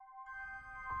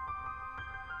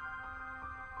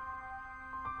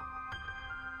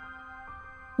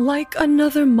like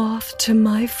another moth to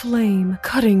my flame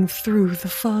cutting through the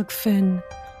fog fin.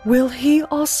 Will he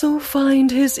also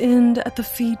find his end at the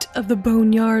feet of the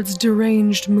boneyard's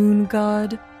deranged moon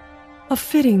god? A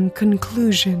fitting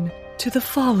conclusion to the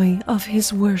folly of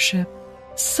his worship,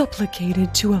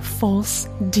 supplicated to a false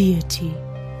deity.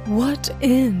 What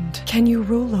end can you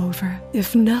rule over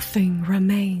if nothing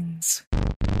remains?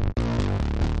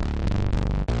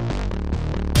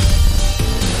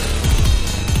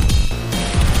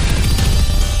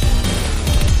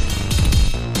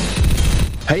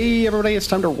 Hey everybody, it's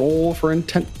time to roll for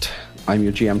intent. I'm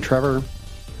your GM Trevor,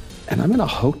 and I'm in a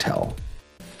hotel.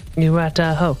 You at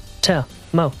a hotel,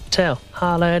 motel,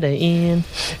 Holiday Inn.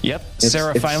 Yep,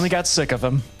 Sarah finally got sick of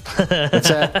him. That's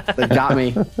it. They got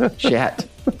me. Shit.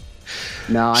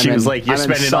 No, she was like, "You're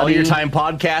spending all your time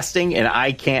podcasting, and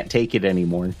I can't take it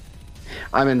anymore."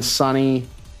 I'm in sunny,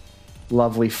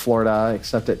 lovely Florida,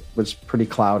 except it was pretty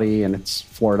cloudy, and it's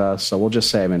Florida, so we'll just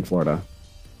say I'm in Florida.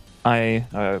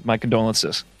 My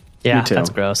condolences. Yeah, that's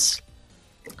gross.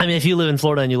 I mean, if you live in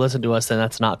Florida and you listen to us, then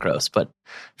that's not gross, but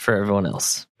for everyone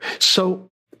else. So,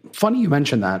 funny you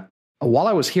mentioned that. While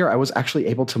I was here, I was actually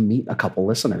able to meet a couple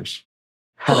listeners.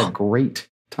 Had a great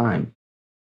time.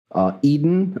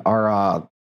 Eden, our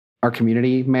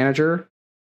community manager,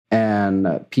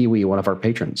 and Pee-wee, one of our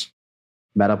patrons.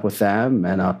 Met up with them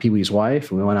and Pee-wee's wife,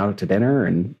 and we went out to dinner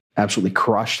and absolutely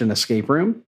crushed an escape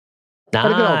room. Nice.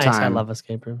 Had a good old time. I love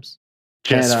escape rooms.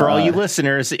 Just for all you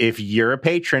listeners, if you're a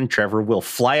patron, Trevor will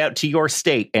fly out to your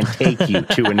state and take you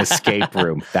to an escape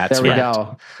room. That's there we right.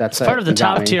 go. That's part of the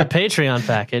top tier Patreon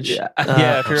package. Yeah,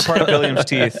 if you're a part of William's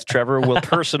Teeth, Trevor will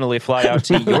personally fly out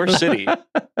to your city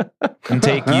and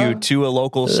take you to a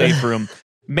local safe room.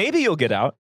 Maybe you'll get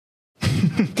out.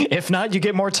 If not, you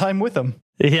get more time with them.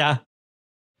 Yeah.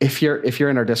 If you're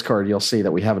in our Discord, you'll see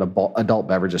that we have an adult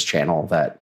beverages channel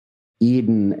that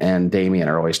Eden and Damien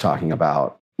are always talking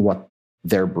about what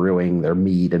they're brewing, their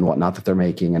mead and whatnot that they're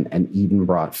making. And Eden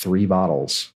brought 3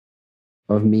 bottles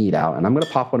of mead out, and I'm going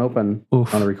to pop one open on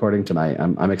the recording tonight.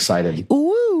 I'm excited.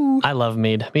 Ooh. I love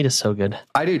mead. Mead is so good.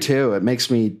 I do too. It makes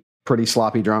me pretty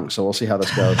sloppy drunk, so we'll see how this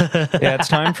goes. Yeah, it's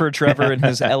time for Trevor and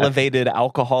his elevated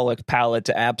alcoholic palate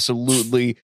to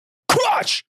absolutely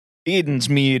crush Eden's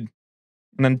mead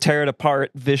and then tear it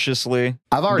apart viciously.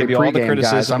 I've already pre-gamed,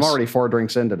 guys. I'm already 4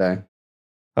 drinks in today.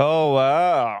 Oh,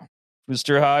 wow.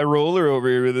 Mr. High Roller over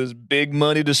here with his big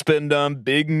money to spend on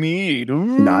big mead.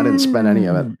 Ooh. No, I didn't spend any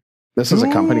of it. This is a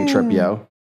company trip, yo.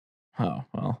 Oh,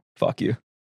 well, fuck you.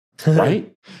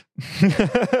 Right?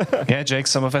 Yeah, Jake,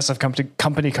 some of us have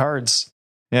company cards.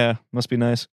 Yeah, must be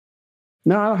nice.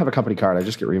 No, I don't have a company card. I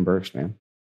just get reimbursed, man.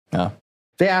 Oh.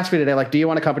 They asked me today, like, do you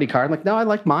want a company card? I'm like, no, I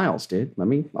like miles, dude.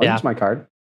 I'll use my card.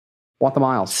 Want the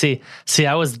miles. See,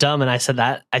 I was dumb and I said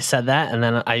that, and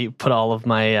then I put all of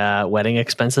my wedding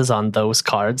expenses on those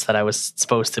cards that I was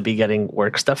supposed to be getting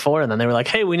work stuff for, and then they were like,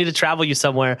 hey, we need to travel you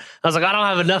somewhere. I was like, I don't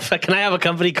have enough. Can I have a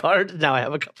company card? Now I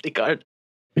have a company card.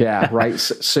 Yeah, right.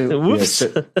 So, Whoops.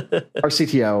 our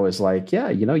CTO is like, yeah,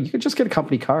 you could just get a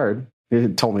company card. He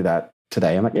told me that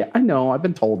today. I'm like, yeah, I know. I've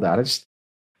been told that.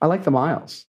 I like the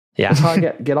miles. Yeah. That's how I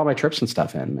get all my trips and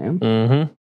stuff in, man.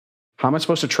 Mm-hmm. How am I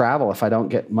supposed to travel if I don't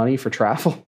get money for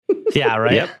travel? Yeah,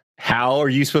 right. Yep. How are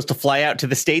you supposed to fly out to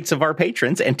the states of our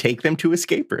patrons and take them to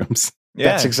escape rooms? Yeah.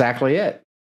 That's exactly it.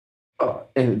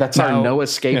 And that's our no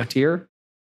escape tier.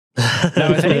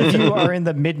 Now, if any of you are in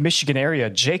the mid-Michigan area,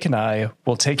 Jake and I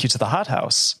will take you to the hot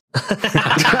house.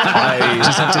 I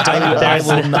just have to tell you, I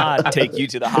will not take you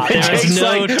to the hot house. There's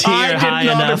no tier I did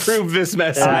not enough. approve this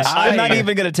message. I'm not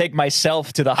even going to take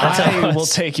myself to the hot house. I will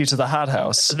take you to the hot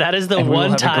house. That is the and we will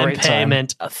have a one-time great time.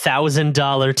 payment,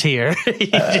 $1,000 tier. You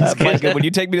just Mike, get- when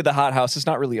you take me to the hot house, it's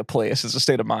not really a place; it's a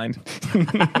state of mind.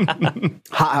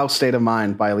 Hot House State of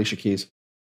Mind by Alicia Keys.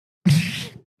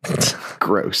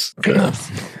 Gross. I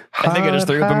think I just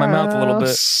threw up in my mouth a little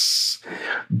bit.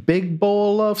 Big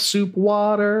bowl of soup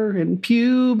water and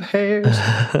pube hairs.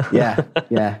 Yeah.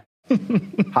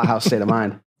 Hot House State of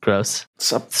Mind. Gross.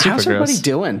 So, Super how's everybody gross.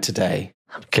 doing today?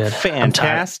 I'm good.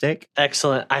 Fantastic.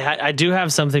 Excellent. I do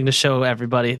have something to show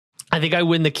everybody. I think I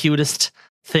win the cutest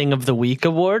thing of the week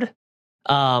award.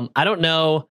 I don't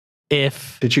know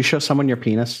if Did you show someone your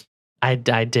penis? I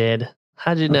did.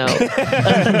 How'd you know?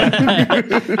 I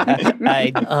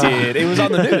did. It was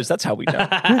on the news. That's how we know.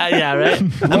 Yeah, right. I'm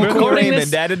Local recording Raymond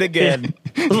this. at it again.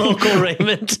 Local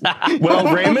Raymond.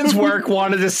 Well, Raymond's work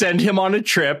wanted to send him on a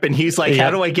trip, and he's like,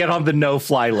 how do I get on the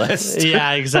no-fly list?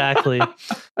 Yeah, exactly.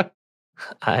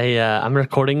 I'm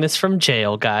recording this from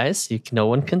jail, guys. No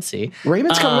one can see.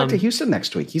 Raymond's coming back to Houston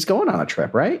next week. He's going on a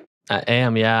trip, right? I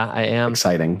am. Yeah, I am.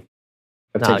 Exciting.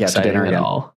 I'll Not take you out to exciting dinner at again.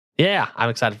 all. Yeah, I'm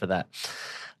excited for that.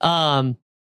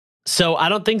 So I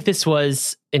don't think this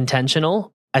was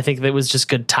intentional. I think that was just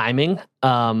good timing.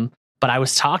 But I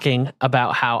was talking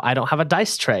about how I don't have a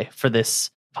dice tray for this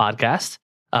podcast.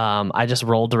 I just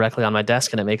roll directly on my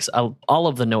desk and it makes all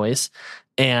of the noise.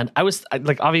 And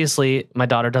obviously my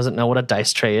daughter doesn't know what a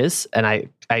dice tray is. And I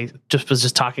was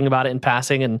just talking about it in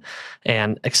passing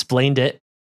and explained it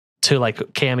to like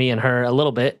Cammie and her a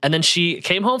little bit. And then she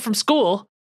came home from school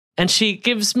and she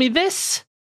gives me this.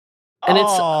 And it's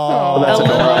a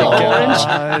little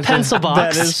orange pencil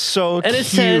box. That is so and cute. It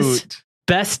says,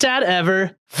 "Best dad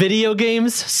ever, video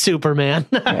games, Superman."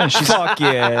 Yeah, Fuck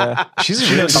yeah. She's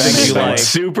a real Like, like,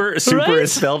 super Right?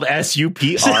 is spelled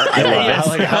SUPR. I love Yes. it.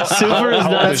 like how- Super is how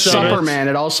not old is she? Superman,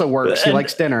 it also works. He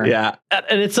likes dinner. Yeah.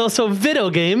 And it's also video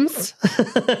games.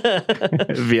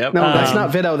 Yep. No, that's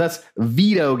not Vito. That's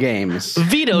Vito games.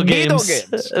 Video games.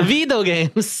 games. Video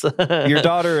games. Your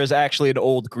daughter is actually an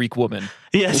old Greek woman.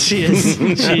 Yes, she is.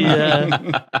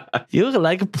 You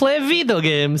like play video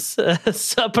games,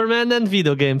 Superman and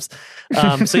video games.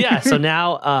 So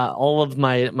now all of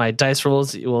my dice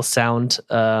rolls will sound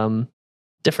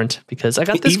different because I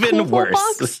got this Even cool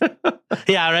worse. box.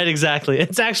 Yeah, right. Exactly.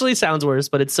 It actually sounds worse,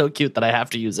 but it's so cute that I have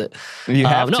to use it. You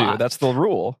have no, to. That's the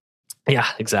rule. Yeah,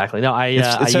 exactly. No, It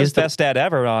I says used best dad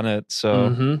ever on it. So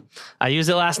Mhm. I used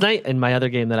it last night in my other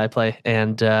game that I play,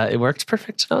 and it worked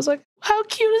perfect. And I was like, "How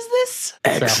cute is this?"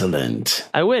 So, Excellent.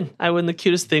 I win the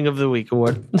cutest thing of the week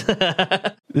award.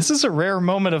 This is a rare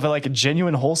moment of like a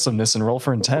genuine wholesomeness in Roll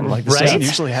for Intent. Like this Right? doesn't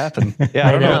usually happen. yeah,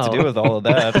 I don't know know. what to do with all of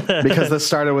that. Because this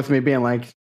started with me being like,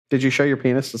 "Did you show your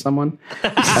penis to someone?"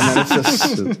 And then it's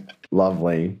just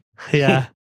lovely. Yeah.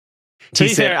 To He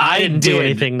be said, fair, I didn't do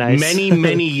anything nice. many,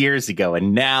 many years ago,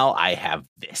 and now I have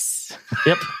this.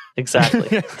 Yep, exactly.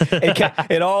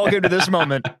 It all came to this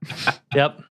moment.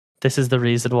 Yep, this is the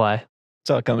reason why. It's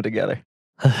all coming together.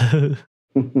 So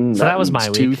that was my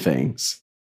means two week. things.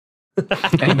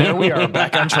 And there we are,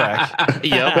 back on track.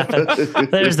 Yep.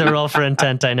 There's the roll for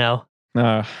intent. I know.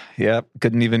 Yeah,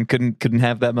 couldn't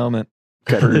have that moment.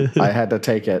 I had to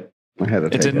take it.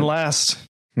 It didn't last.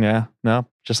 Yeah, no,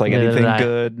 just like Neither anything did I.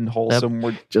 good and wholesome.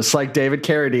 We're Just like David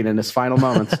Carradine in his final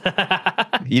moments.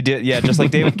 You did, yeah, just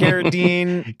like David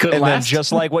Carradine, Couldn't and then last.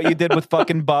 just like what you did with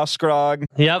fucking Boss Scrog.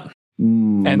 Yep.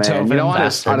 Man, Tobin, you know, on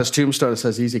bastard. his tombstone it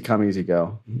says "Easy come, easy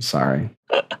go." I'm sorry.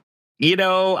 You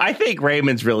know, I think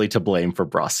Raymond's really to blame for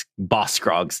Boss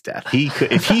Scrog's death.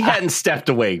 If he hadn't stepped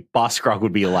away, Boss Scrog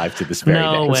would be alive to this very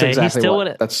No day. way. That's He exactly still what.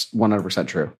 would've- That's 100%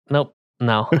 true. Nope.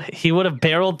 No, he would have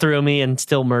barreled through me and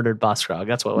still murdered Boss Scrog.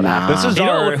 That's what would Nah. happen. This is You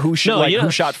know our what- who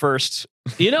shot first.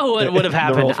 You know what would have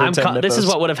The roll happened? for 10 This is mythos.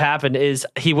 what would have happened is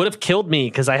he would have killed me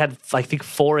because I had I think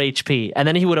 4 HP, and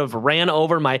then he would have ran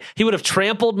over he would have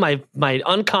trampled my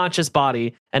unconscious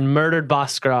body and murdered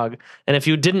Boss Scrog. And if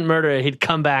you didn't murder it, he'd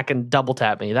come back and double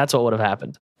tap me. That's what would have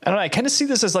happened. I don't know. I kind of see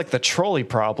this as like the trolley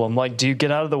problem. Like, do you get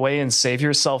out of the way and save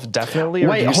yourself definitely? Or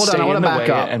Wait, do you hold on, stay I wanna in the back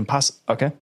way up. And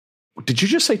okay. Did you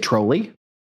just say trolley?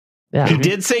 Yeah. He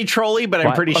did say trolley, but I'm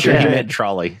What? pretty sure he Okay. meant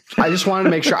trolley. I just wanted to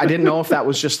make sure. I didn't know if that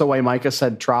was just the way Micah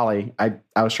said trolley. I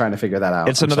was trying to figure that out.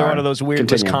 It's I'm another sorry. one of those weird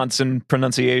Continue. Wisconsin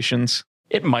pronunciations.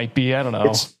 It might be. I don't know.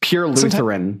 It's pure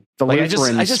Lutheran. The Like,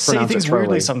 Lutherans I just say pronounce things it trolley.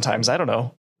 weirdly sometimes. I don't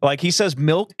know. Like he says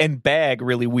milk and bag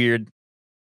really weird.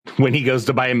 When he goes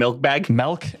to buy a milk bag,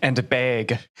 Milk and a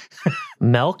bag.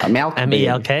 Milk? Milk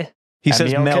MELK? He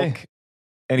says M-E-L-K. milk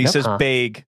and he Yep. says Huh.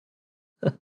 bag.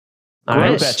 All I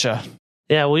right. betcha.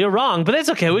 Yeah, well, you're wrong, but it's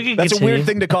okay. We can That's a continue. weird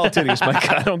thing to call titties, Mike.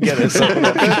 I don't get it.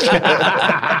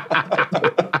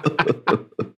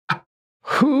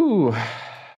 Who?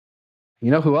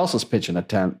 You know who else is pitching a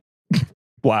tent?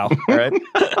 Wow. All right.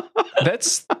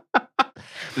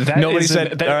 That Nobody is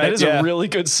said- that all right, is yeah. a really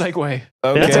good segue.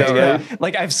 Okay. That's Yeah.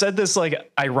 Like I've said this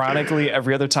like ironically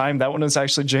every other time. That one is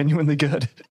actually genuinely good.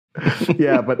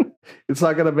 Yeah, but it's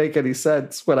not going to make any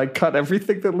sense when I cut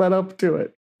everything that led up to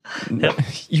it. Yep.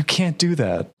 You can't do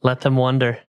that. Let them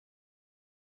wonder.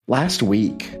 Last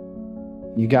week,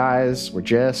 you guys were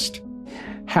just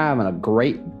having a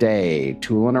great day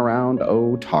tooling around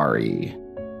Otari.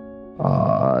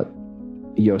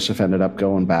 Yosef ended up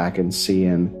going back and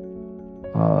seeing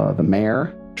the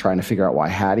mayor, trying to figure out why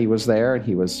Hattie was there, and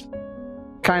he was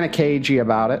kind of cagey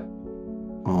about it.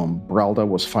 Brelda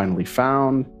was finally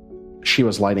found. She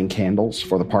was lighting candles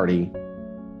for the party,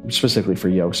 specifically for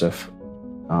Yosef.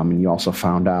 And you also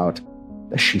found out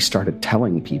that she started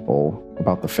telling people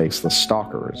about the Faceless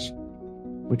Stalkers,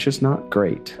 which is not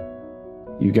great.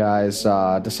 You guys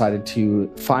decided to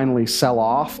finally sell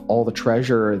off all the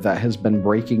treasure that has been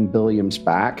breaking Billiam's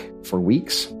back for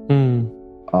weeks.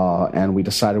 And we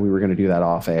decided we were going to do that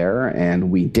off air,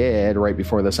 and we did right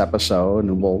before this episode,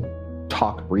 and we'll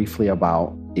talk briefly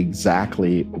about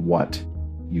exactly what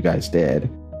you guys did.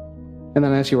 And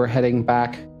then as you were heading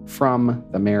back from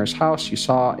the mayor's house, you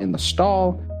saw in the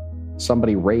stall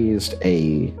somebody raised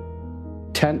a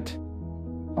tent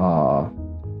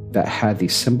that had the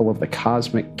symbol of the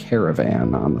cosmic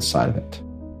caravan on the side of it.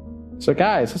 So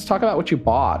guys, let's talk about what you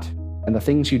bought and the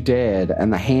things you did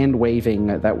and the hand waving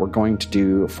that we're going to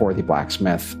do for the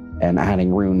blacksmith and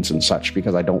adding runes and such,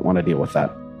 because I don't want to deal with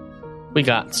that. We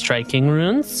got striking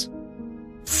runes.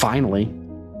 Finally.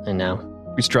 I know.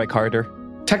 We strike harder.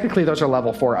 Technically, those are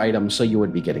level 4 items, so you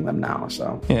would be getting them now.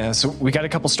 So Yeah, so we got a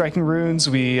couple striking runes.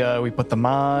 We put them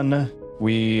on.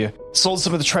 We sold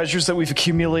some of the treasures that we've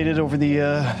accumulated over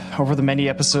the many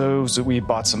episodes. We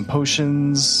bought some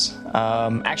potions.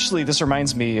 Actually, this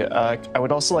reminds me, I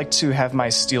would also like to have my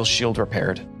steel shield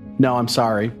repaired. No, I'm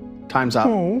sorry. Time's up.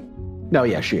 Oh. No,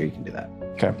 yeah, sure, you can do that.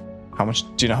 Okay. How much?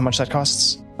 Do you know how much that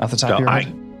costs off the top of your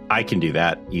head? I can do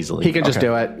that easily. He can just Okay.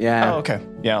 do it. Yeah. Oh, okay.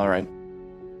 Yeah, all right.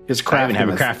 His I even have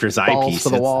a crafting is crafter's balls eyepiece. to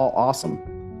the It's- wall.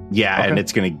 Awesome. Yeah, Okay. and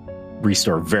it's going to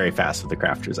restore very fast with the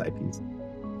crafter's eyepiece.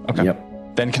 Okay. Yep.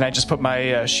 Then can I just put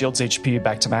my shield's HP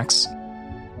back to max?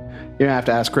 You're going to have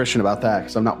to ask Christian about that,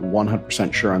 because I'm not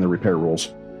 100% sure on the repair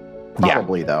rules.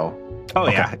 Probably, though. Oh,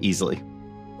 yeah, easily.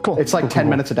 Cool. It's like Cool, 10 cool,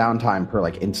 minutes of downtime per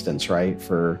like instance, right?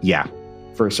 For Yeah.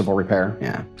 civil repair.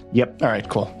 Yeah. Yep. cool. All right,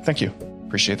 cool. Thank you.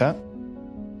 Appreciate that.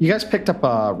 You guys picked up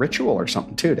a ritual or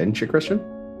something too, didn't you, Christian?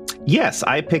 Yes,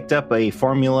 I picked up a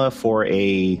formula for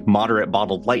a moderate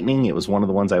bottled lightning. It was one of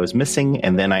the ones I was missing.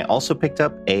 And then I also picked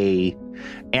up a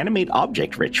animate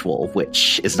object ritual,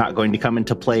 which is not going to come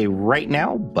into play right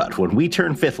now. But when we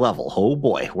turn 5th level, oh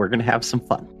boy, we're going to have some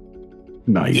fun.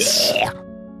 Nice. Yeah.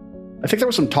 I think there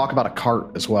was some talk about a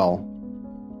cart as well.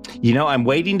 You know, I'm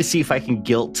waiting to see if I can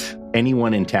guilt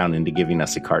anyone in town into giving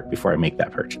us a cart before I make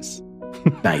that purchase.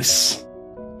 Nice.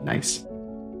 Nice.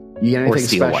 You get Or anything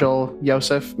steal special,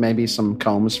 Yosef? Maybe some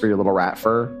combs for your little rat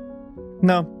fur?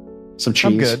 No, Some cheese?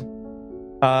 I'm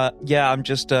good. Yeah, I'm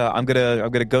just I'm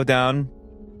gonna go down,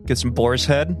 get some boar's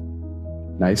head,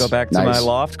 Nice. go back to nice. my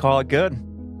loft, call it good.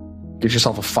 Get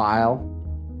yourself a file.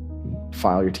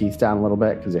 File your teeth down a little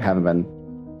bit because you haven't been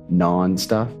gnawing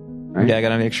stuff. Right? Yeah, I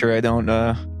gotta make sure I don't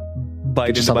bite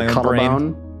Get into yourself my a own brain.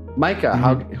 cuttlebone. Micah,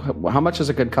 how much is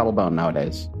a good cuttlebone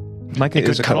nowadays? Mike A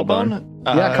is good a cuttlebone.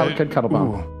 cuttlebone? Good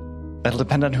cuttlebone. Ooh, that'll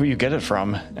depend on who you get it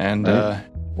from and Right.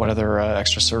 what other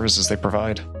extra services they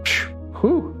provide.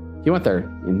 Whew. You went there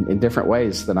in different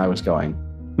ways than I was going.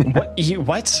 What?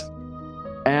 What?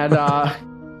 And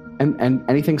and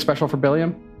anything special for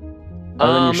Billiam?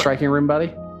 Other than your striking room,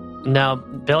 buddy? No,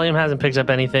 Billiam hasn't picked up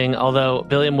anything, although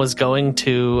Billiam was going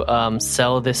to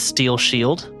sell this steel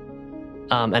shield.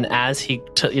 And as he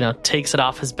takes it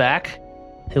off his back,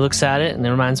 he looks at it and it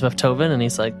reminds him of Tovin, and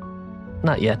he's like,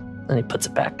 not yet. And he puts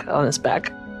it back on his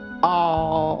back.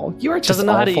 Oh, you are just Doesn't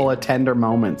know how all to- full of tender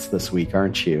moments this week,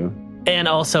 aren't you? And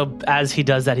also, as he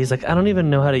does that, he's like, I don't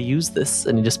even know how to use this.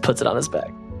 And he just puts it on his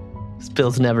back.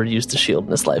 Bill's never used a shield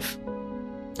in his life.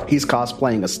 He's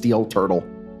cosplaying a steel turtle.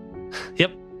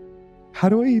 Yep. How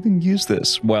do I even use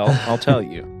this? Well, I'll tell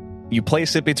you. You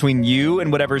place it between you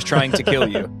and whatever's trying to kill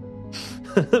you.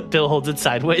 Bill holds it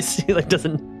sideways. He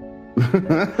doesn't.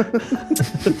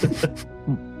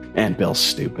 And Bill's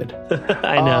stupid.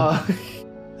 I know.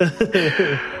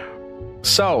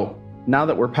 So, now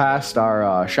that we're past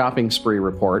our shopping spree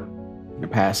report, you're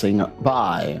passing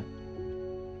by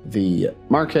the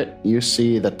market. You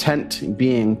see the tent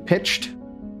being pitched,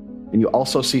 and you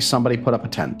also see somebody put up a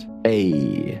tent.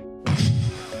 Hey.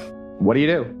 What do you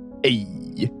do? Hey.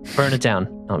 Burn it down.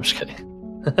 No, I'm just kidding.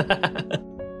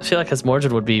 I feel like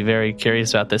Mordred would be very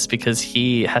curious about this because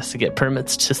he has to get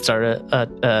permits to start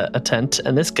a tent,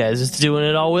 and this guy's just doing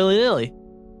it all willy-nilly.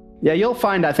 Yeah, you'll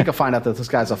find, I think you'll find out that this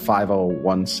guy's a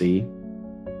 501c,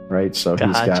 right? So he's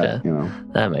Gotcha.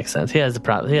 got, That makes sense. He has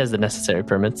the necessary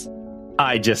permits.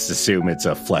 I just assume it's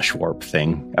a flesh warp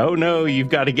thing. Oh no, you've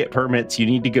got to get permits. You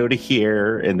need to go to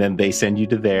here, and then they send you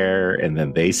to there, and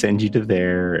then they send you to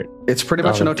there. it's pretty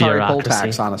much Oh, an the Otari poll bureaucracy.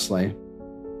 tax, honestly.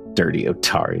 Dirty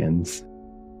Otarians.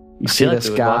 You I see feel like this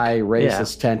they would guy raise yeah.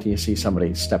 this tent, and you see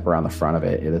somebody step around the front of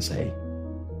it. It is a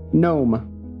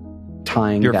gnome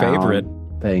tying Your down favorite.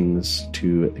 things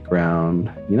to the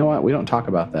ground. You know what? We don't talk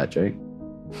about that, Jake.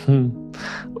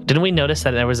 Didn't we notice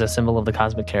that there was a symbol of the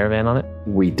cosmic caravan on it?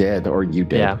 We did, or you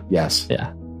did. Yeah. Yes.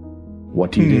 Yeah.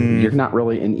 What do you do? You're not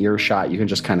really in earshot. You can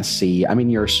just kind of see. I mean,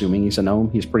 you're assuming he's a gnome.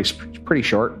 He's pretty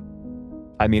short.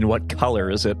 I mean, what color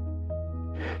is it?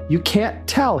 You can't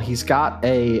tell. He's got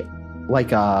a like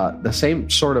the same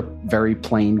sort of very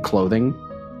plain clothing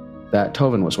that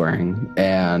Tovin was wearing,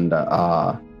 and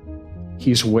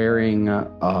he's wearing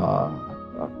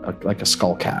like a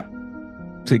skull cap.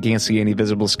 So you can't see any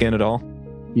visible skin at all?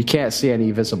 You can't see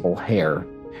any visible hair.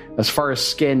 As far as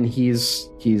skin, he's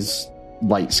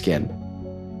light skinned,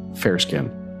 fair skin.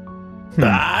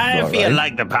 I feel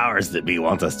like the powers that be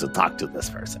want us to talk to this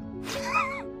person.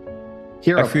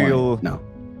 Hero I feel- point. No.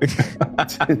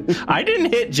 I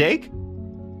didn't hit Jake.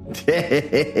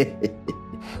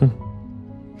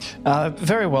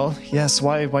 Very well. Yes.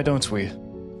 Why don't we?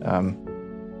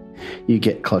 You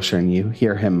get closer and you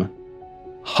hear him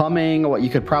humming what you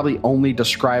could probably only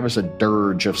describe as a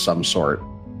dirge of some sort.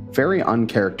 Very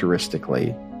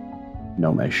uncharacteristically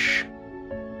gnomish.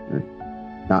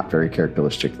 Not very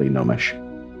characteristically gnomish.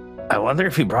 I wonder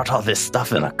if he brought all this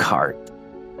stuff in a cart.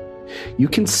 You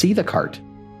can see the cart.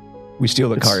 We steal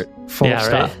the cart. Full Yeah, of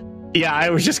stuff. right. Yeah, I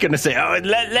was just going to say,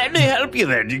 let me help you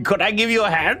there. Could I give you a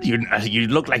hand? You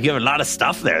look like you have a lot of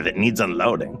stuff there that needs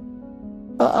unloading.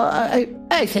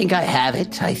 I think I have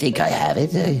it.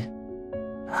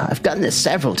 I've done this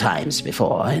several times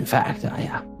before. In fact,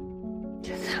 I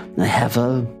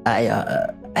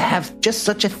have just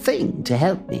such a thing to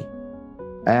help me.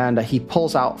 And he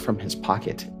pulls out from his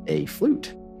pocket a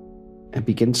flute and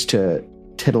begins to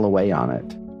tittle away on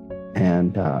it.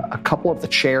 And a couple of the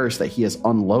chairs that he has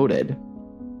unloaded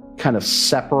kind of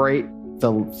separate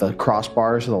the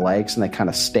crossbars of the legs, and they kind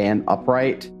of stand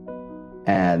upright.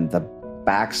 And the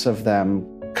backs of them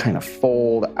kind of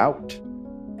fold out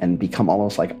and become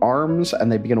almost like arms,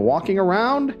 and they begin walking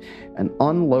around and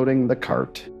unloading the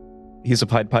cart. He's a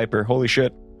Pied Piper. Holy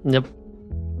shit. Yep.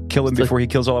 Kill him before he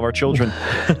kills all of our children.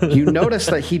 You notice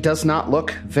that he does not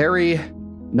look very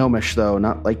gnomish, though,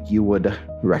 not like you would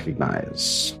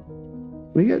recognize.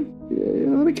 Anybody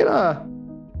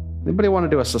want to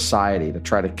do a society to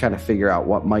try to kind of figure out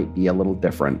what might be a little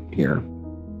different here?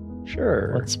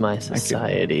 Sure. What's my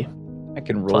society? I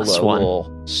can roll +1. little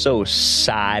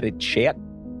society check.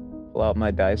 Pull out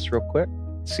my dice real quick.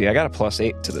 See, I got a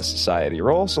 +8 to the society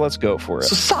roll, so let's go for it.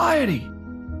 Society!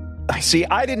 See,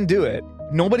 I didn't do it.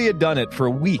 Nobody had done it for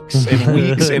weeks and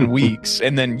weeks and weeks.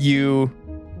 And then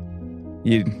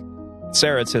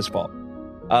Sarah, it's his fault.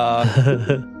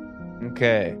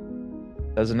 Okay.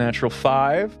 That's a natural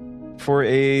 5 for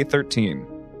a 13.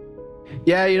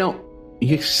 Yeah, you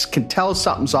can tell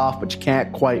something's off, but you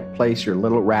can't quite place your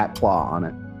little rat claw on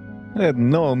it. That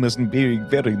gnome isn't being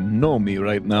very gnomey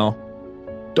right now.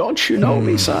 Don't you know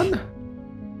me, son?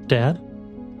 Dad?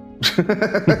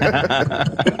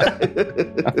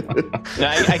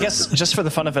 I guess just for the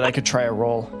fun of it, I could try a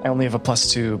roll. I only have a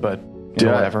 +2, but Do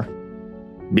it. whatever.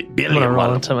 Billy, I'm gonna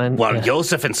roll into mine. while Yeah.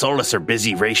 Joseph and Solus are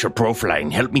busy racial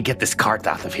profiling, help me get this cart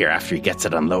out of here after he gets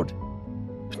it unloaded.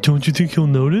 Don't you think he'll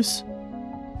notice?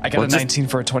 I got What's a this? 19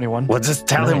 for a 21. Well, just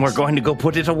tell him Nice. we're going to go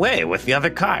put it away with the other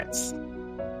carts.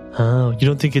 Oh, you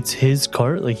don't think it's his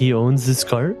cart? Like he owns this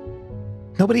cart?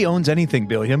 Nobody owns anything,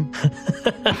 Billiam.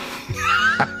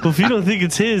 Well, if you don't think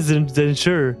it's his, then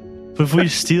sure. But if we're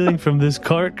stealing from this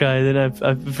cart guy, then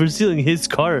if we're stealing his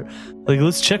cart, like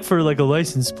let's check for like a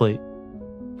license plate.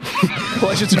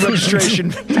 License and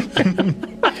registration.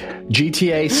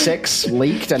 GTA 6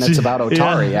 leaked, and it's about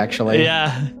Otari, actually.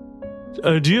 Yeah.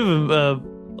 Do you have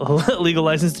a legal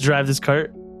license to drive this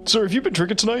cart? Sir, have you been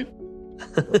drinking tonight?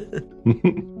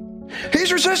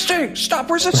 He's resisting! Stop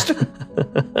resisting!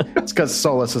 It's because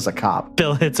Solus is a cop.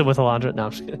 Bill hits him with a laundry. No,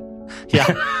 I'm just kidding.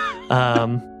 Yeah.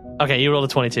 Okay, you rolled a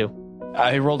 22.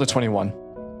 I rolled a 21.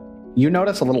 You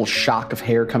notice a little shock of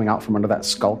hair coming out from under that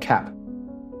skull cap,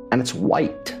 and it's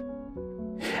white.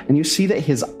 And you see that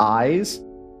his eyes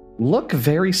look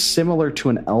very similar to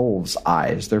an elf's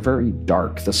eyes. They're very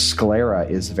dark. The sclera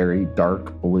is very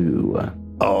dark blue.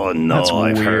 Oh no, That's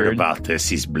I've heard weird. about this.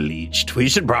 He's bleached. We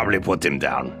should probably put him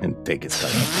down and take his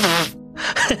stuff.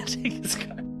 Take his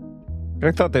cart.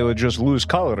 I thought they would just lose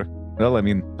color. Well, I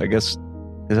mean, I guess...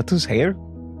 Is that his hair?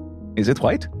 Is it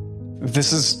white?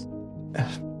 This is...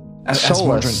 As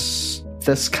Mordrin. Solus,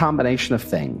 this combination of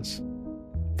things,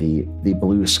 the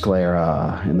blue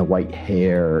sclera and the white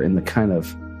hair and the kind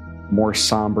of more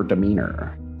somber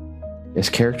demeanor, is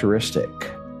characteristic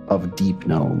of deep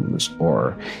gnomes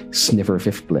or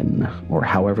snifferviftlin, or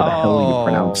however the hell you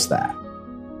pronounce that.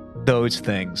 Those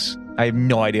things. I have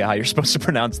no idea how you're supposed to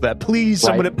pronounce that. Please,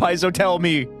 someone Right. at Paizo tell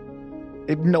me.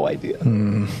 I have no idea.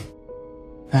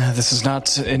 This is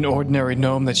not an ordinary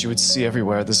gnome that you would see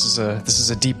everywhere. This is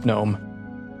a deep gnome.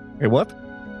 Wait, what?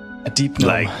 A deep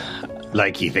gnome.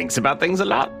 Like he thinks about things a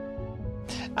lot.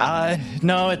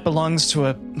 No, it belongs to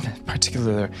a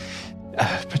particular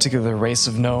particular race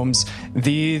of gnomes.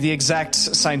 The exact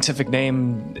scientific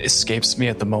name escapes me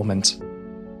at the moment.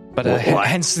 But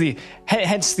hence the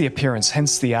appearance,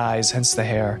 hence the eyes, hence the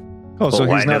hair. Oh, so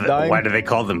he's not dying? Why do they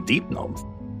call them deep gnomes?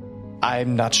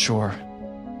 I'm not sure.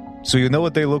 So you know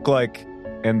what they look like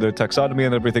and their taxonomy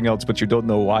and everything else, but you don't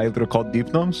know why they're called deep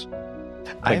gnomes?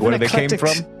 Like where they came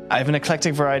from? I have an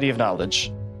eclectic variety of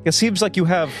knowledge. It seems like you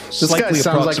have slightly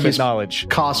approximate knowledge.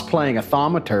 Cosplaying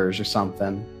authmators or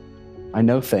something. I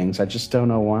know things, I just don't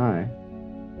know why.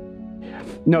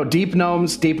 No, deep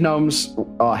gnomes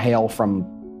hail from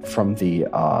the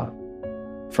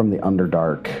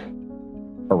Underdark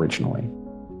originally.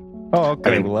 Oh,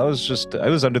 okay. Well, I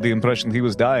was under the impression he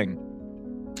was dying.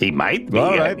 He might be.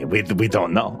 All right. We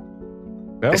don't know.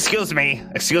 Well, Excuse me,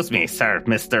 sir,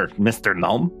 Mr.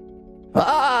 Gnome.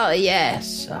 Oh,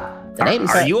 yes. The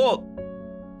name's, Are you?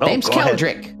 name's go ahead.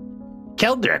 Keldrick.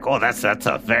 Keldrick. Oh, that's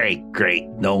a very great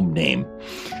gnome name.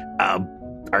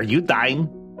 Are you dying?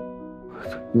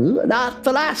 Not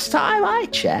the last time I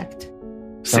checked.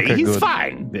 See, Okay, he's good.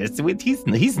 fine.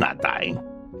 He's not dying.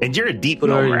 And you're a deep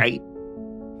gnome, right?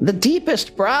 The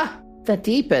deepest, bruh. The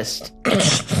deepest.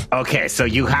 Okay, so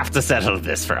you have to settle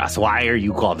this for us. Why are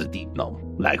you called a deep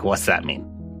gnome? Like, what's that mean?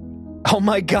 oh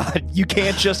my god, you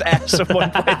can't just ask someone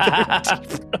why they're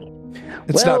deep.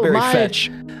 It's not very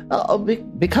fetch.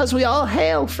 Because we all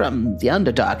hail from the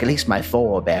Underdark. At least my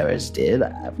forebears did.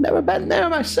 I've never been there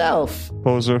myself.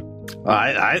 Poser.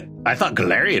 I thought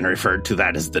Galarian referred to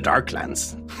that as the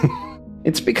Darklands.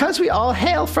 It's because we all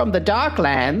hail from the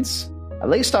Darklands. At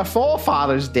least our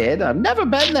forefathers did. I've never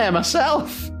been there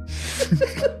myself.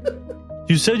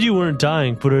 You said you weren't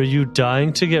dying, but are you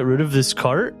dying to get rid of this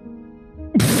cart?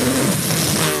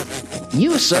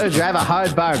 You, sir, drive a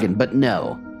hard bargain, but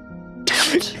no.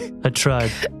 I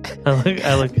tried.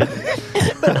 I look at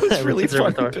That was really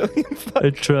fun. funny. I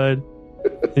tried.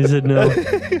 He said no.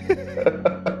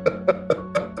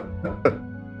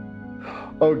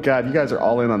 Oh god, you guys are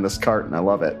all in on this cart and I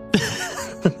love it.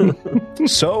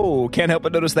 So, can't help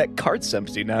but notice that cart's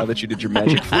empty now that you did your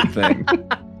magic flute thing.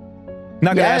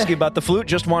 Not gonna ask you about the flute,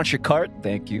 just want your cart.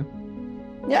 Thank you.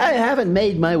 Yeah, I haven't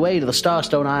made my way to the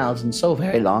Starstone Isles in so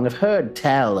very long. I've heard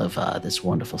tell of this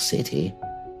wonderful city.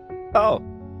 Oh,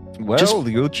 well,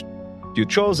 you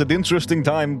chose an interesting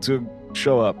time to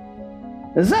show up.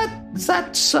 Is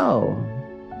that so?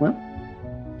 Well,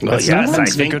 Well, yes, I Someone's in a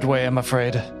think. good way, I'm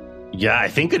afraid. Yeah, I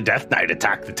think a Death Knight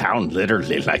attacked the town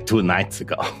literally like 2 nights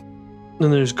ago.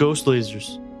 And there's ghost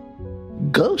lasers.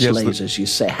 ghost Yes, lasers, you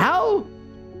say? How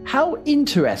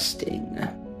interesting.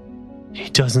 He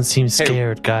doesn't seem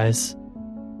scared, guys.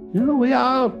 You know,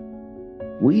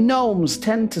 we gnomes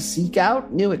tend to seek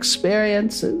out new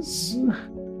experiences.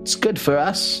 It's good for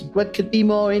us. What could be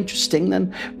more interesting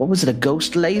than, what was it, a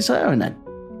ghost laser and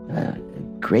a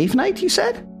grave knight, you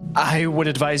said? I would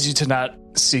advise you to not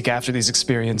seek after these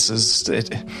experiences.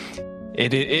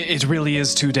 It really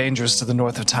is too dangerous to the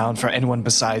north of town for anyone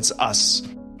besides us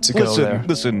to go there.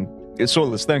 Listen,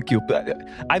 Solus, thank you.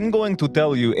 I'm going to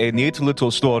tell you a neat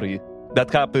little story that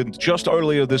happened just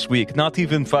earlier this week, not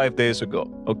even 5 days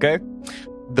ago, okay?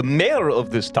 The mayor of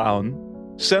this town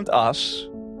sent us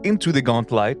into the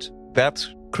Gauntlet, that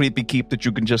creepy keep that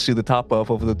you can just see the top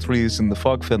of over the trees in the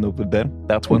fog fin over there.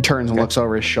 That's one. He turns and looks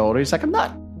over his shoulder. He's like, I'm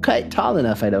not quite tall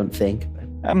enough, I don't think.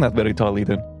 I'm not very tall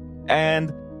either.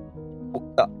 And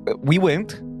we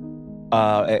went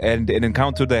and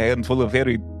encountered a handful of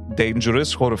very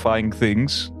dangerous, horrifying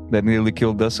things that nearly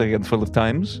killed us a handful of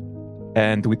times.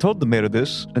 And we told the mayor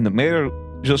this, and the mayor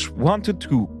just wanted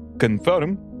to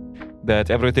confirm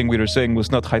that everything we were saying was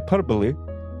not hyperbole.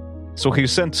 So he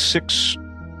sent 6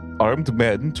 armed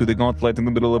men to the Gauntlet in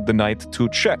the middle of the night to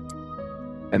check.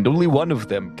 And only one of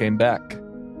them came back.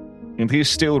 And he's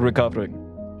still recovering.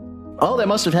 Oh, they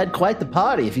must have had quite the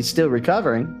party if he's still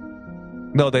recovering.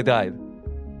 No, they died.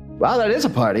 wow, that is a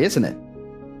party, isn't it?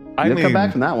 You'll come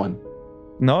back from that one.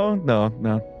 No.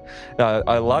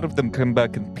 A lot of them come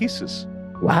back in pieces.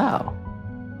 Wow.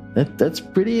 That's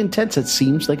pretty intense. It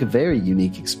seems like a very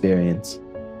unique experience.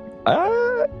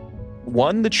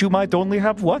 One that you might only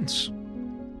have once.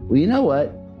 Well, you know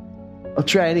what? I'll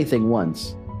try anything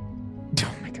once.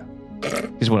 Oh my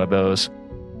god. He's one of those.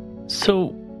 So,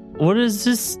 what is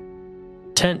this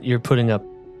tent you're putting up?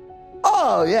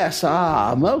 Oh, yes.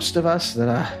 Most of us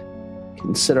that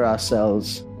consider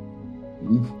ourselves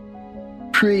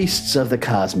priests of the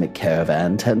cosmic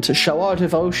caravan tend to show our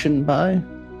devotion by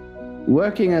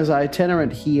working as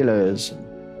itinerant healers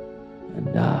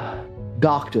and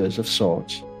doctors of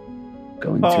sorts,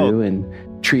 going through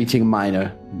and treating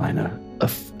minor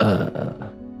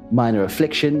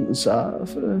afflictions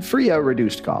for free or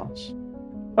reduced costs.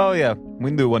 Oh, yeah.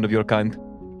 We knew one of your kind.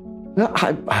 Well,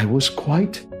 I was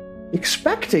quite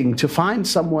expecting to find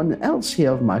someone else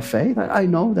here of my faith. I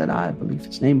know that I believe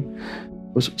his name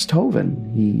was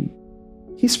Tovin.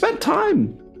 He spent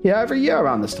time here every year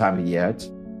around this time of year. It's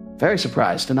very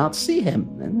surprised to not see him.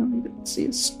 And I didn't see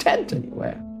his tent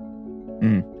anywhere.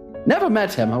 Never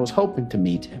met him. I was hoping to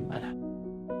meet him, but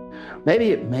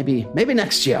maybe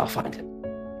next year I'll find him.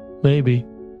 Maybe.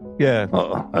 Yeah.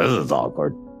 Oh, this is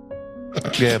awkward.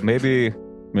 Yeah, maybe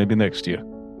next year.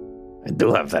 I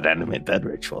do have that animate dead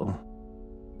ritual.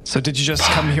 So did you just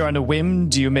come here on a whim?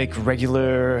 Do you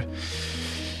regularly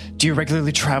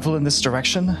travel in this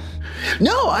direction?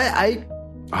 No, I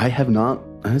have not.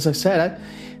 As I said,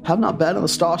 I have not been on the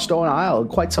Starstone Isle in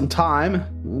quite some time.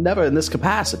 Never in this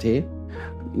capacity.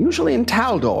 Usually in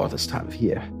Taldor this time of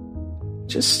year.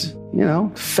 Just,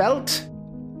 felt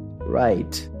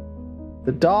right.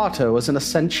 The daughter was an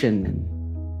ascension,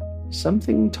 and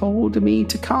something told me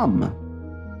to come.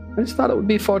 I just thought it would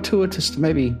be fortuitous to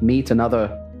maybe meet another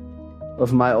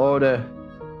of my order.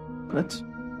 But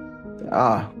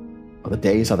the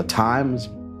days are the times.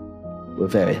 We're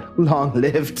very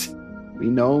long-lived, we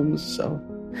gnomes, so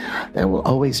there will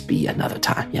always be another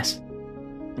time, yes.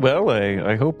 Well,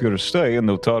 I hope your stay in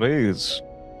Notari is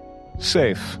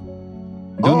safe.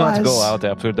 Do not go out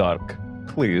after dark,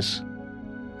 please.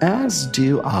 As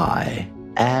do I.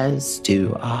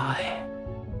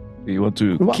 You want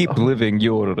to keep living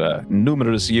your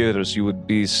numerous years, you would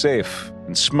be safe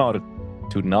and smart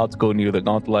to not go near the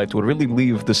Gauntlet or really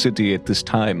leave the city at this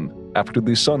time after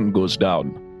the sun goes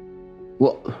down.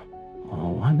 Well,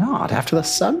 why not? After the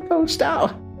sun goes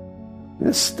down?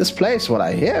 This place, what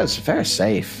I hear, is very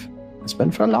safe. It's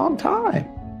been for a long time.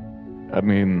 I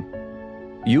mean,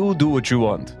 you do what you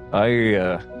want.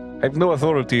 I have no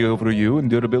authority over you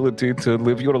and your ability to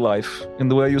live your life in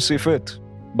the way you see fit.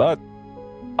 But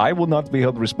I will not be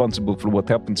held responsible for what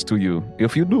happens to you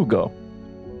if you do go.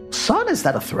 Son, is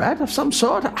that a threat of some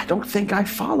sort? I don't think I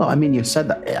follow. I mean, you said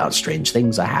that strange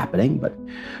things are happening, but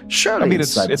surely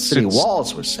inside the city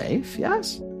walls were safe,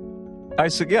 yes? I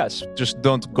said yes, just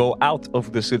don't go out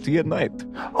of the city at night.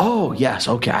 Oh, yes,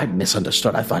 okay, I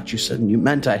misunderstood. I thought you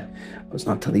meant I was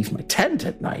not to leave my tent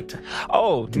at night.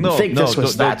 Oh, I think this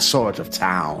was that sort of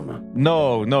town.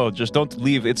 No, just don't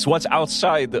leave. It's what's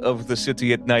outside of the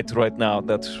city at night right now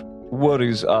that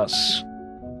worries us.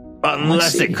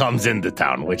 Unless it comes into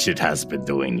town, which it has been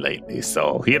doing lately.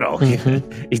 So,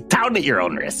 town at your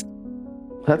own risk.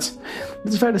 That's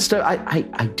very disturbing.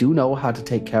 I do know how to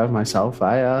take care of myself.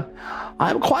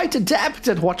 I'm quite adept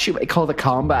at what you may call the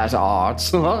combat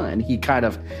arts. And he kind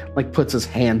of puts his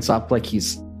hands up like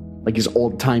he's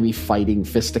old-timey fighting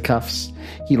fisticuffs.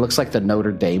 He looks like the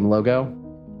Notre Dame logo.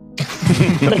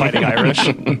 The Fighting Irish.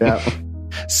 Yeah.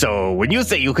 So when you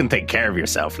say you can take care of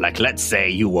yourself, let's say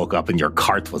you woke up and your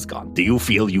cart was gone, do you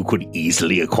feel you could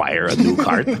easily acquire a new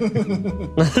cart?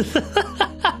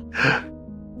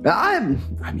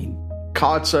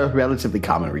 Carts are a relatively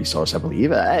common resource, I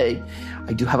believe. I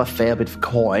do have a fair bit of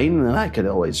coin, and I could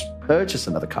always purchase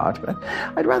another cart, but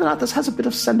I'd rather not. This has a bit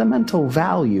of sentimental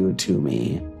value to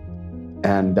me.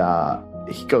 And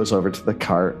he goes over to the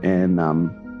cart, and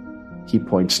he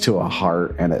points to a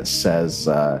heart, and it says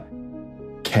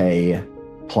K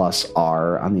plus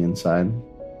R on the inside.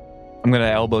 I'm going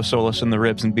to elbow Solus in the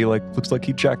ribs and be like, looks like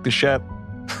he jacked the shed.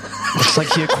 Looks like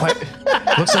he acquired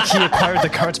the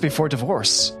cards before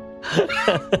divorce.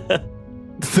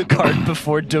 The card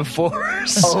before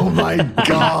divorce. Oh my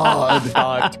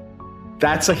god.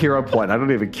 That's a hero point. I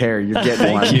don't even care. You're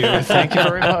getting one. Thank you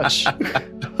very much.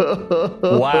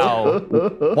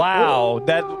 Wow.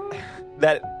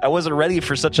 That I wasn't ready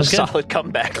for such a solid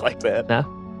comeback like that. Yeah.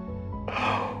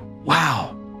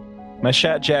 Wow. My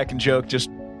Shat Jack and joke just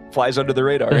flies under the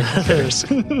radar.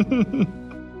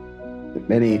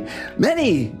 Many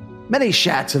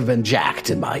shats have been jacked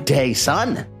in my day,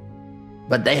 son.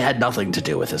 But they had nothing to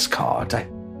do with this cart. I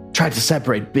tried to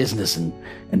separate business and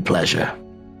pleasure.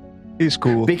 He's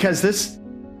cool. Because this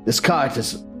cart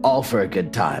is all for a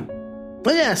good time.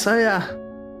 But yes, I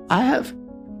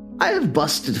have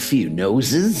busted a few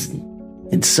noses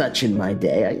and such in my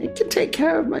day. I can take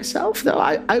care of myself, though.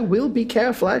 I will be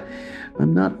careful.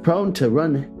 I'm not prone to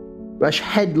rush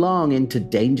headlong into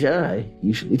danger. I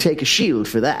usually take a shield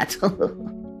for that.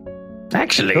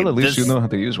 Actually, well, at least you know how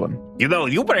to use one.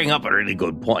 You bring up a really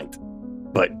good point,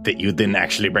 but that you didn't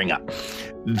actually bring up.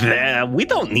 We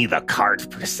don't need a cart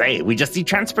per se. We just need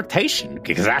transportation,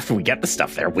 because after we get the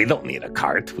stuff there, we don't need a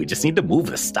cart. We just need to move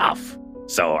the stuff.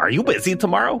 So, are you busy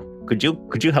tomorrow? Could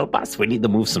you help us? We need to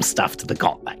move some stuff to the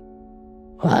Gauntlet.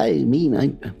 I mean, I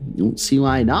don't see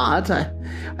why not.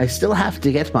 I still have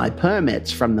to get my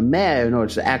permits from the mayor in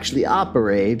order to actually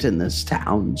operate in this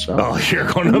town. So,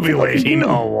 You're going to be waiting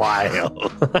a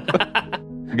while.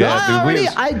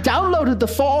 I downloaded the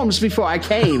forms before I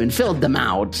came and filled them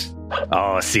out.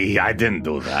 Oh, see, I didn't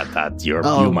do that.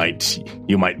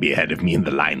 You might be ahead of me in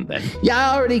the line then. Yeah,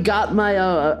 I already got my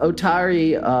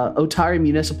Otari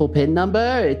municipal PIN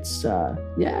number. It's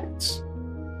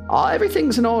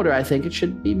everything's in order. I think it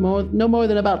should be no more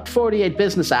than about 48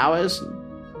 business hours.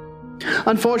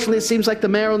 Unfortunately, it seems like the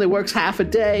mayor only works half a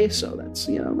day, so that's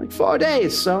like 4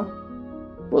 days. So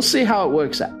we'll see how it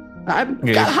works out. I've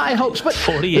got high hopes, but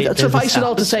suffice it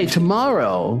all to say,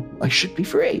 tomorrow I should be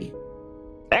free.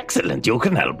 Excellent. You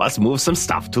can help us move some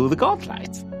stuff to the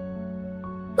Gauntlet.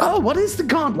 Oh, what is the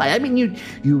Gauntlet? I mean,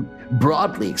 you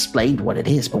broadly explained what it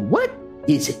is, but what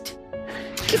is it?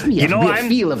 Give me a real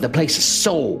feel of the place's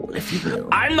soul, if you will.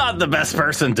 I'm not the best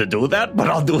person to do that, but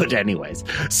I'll do it anyways.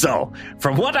 So,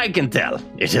 from what I can tell,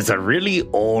 it is a really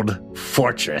old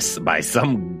fortress by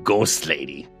some ghost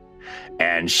lady.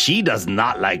 And she does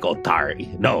not like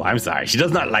Otari. No, I'm sorry. She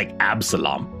does not like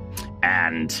Absalom.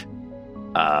 And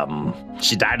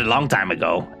she died a long time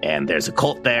ago, and there's a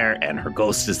cult there, and her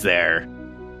ghost is there,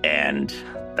 and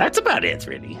that's about it,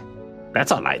 really.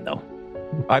 That's all I know.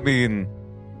 I mean,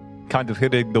 kind of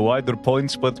hitting the wider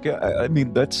points, but yeah, I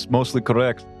mean, that's mostly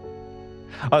correct.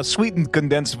 A sweetened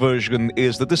condensed version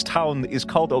is that this town is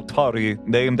called Otari,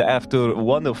 named after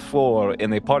one of 4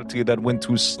 in a party that went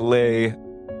to slay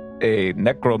a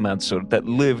necromancer that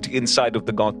lived inside of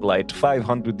the Gauntlet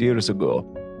 500 years ago.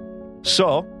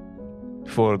 So,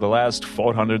 for the last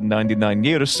 499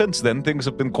 years since then, things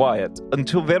have been quiet,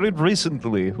 until very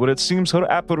recently, where it seems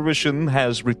her apparition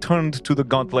has returned to the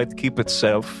Gauntlet Keep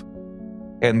itself,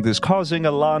 and is causing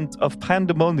a lot of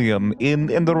pandemonium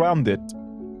in and around it,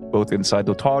 both inside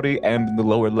Otari and in the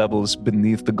lower levels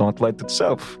beneath the Gauntlet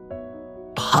itself.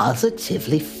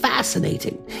 Positively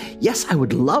fascinating. Yes, I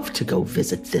would love to go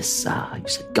visit this, you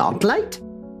said Gauntlet?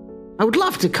 I would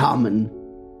love to come and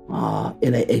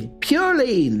in a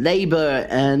purely labor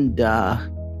and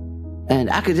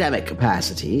academic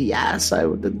capacity, yes, I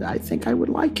would. I think I would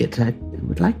like it. I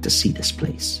would like to see this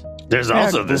place. There's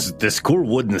also this cool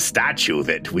wooden statue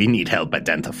that we need help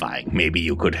identifying. Maybe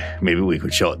we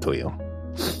could show it to you.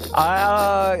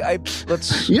 I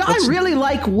really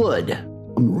like wood.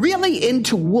 I'm really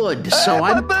into wood, so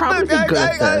I'm probably good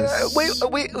at this. Wait.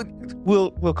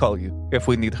 We'll call you if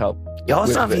we need help. We'll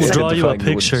draw you a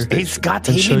picture. He's got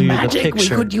healing magic. We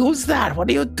could use that. What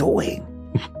are you doing?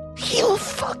 He'll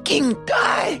fucking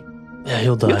die. Yeah,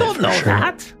 he'll die. You don't know sure.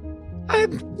 that.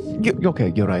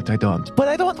 Okay, you're right, I don't. But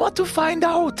I don't want to find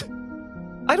out.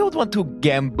 I don't want to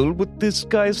gamble with this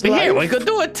guy's life. Here, we could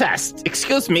do a test.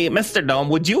 Excuse me, Mr. Gnome,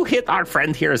 would you hit our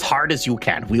friend here as hard as you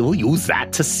can? We will use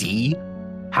that to see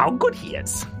how good he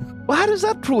is. Well, how does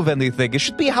that prove anything? It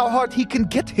should be how hard he can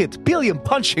get hit. Billiam,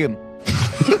 punch him.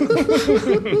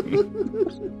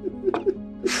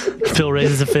 Phil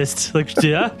raises a fist. Like,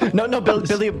 yeah? No,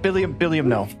 Billiam,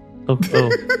 no. Oh.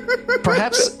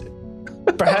 Perhaps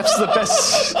the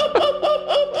best.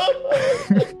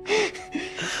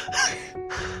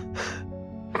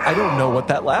 I don't know what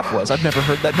that laugh was. I've never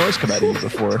heard that noise come out of you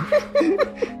before.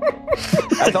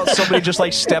 I thought somebody just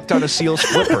stepped on a seal's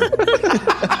flipper.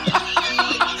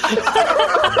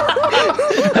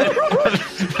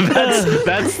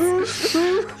 That's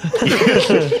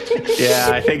yeah,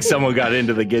 I think someone got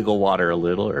into the giggle water a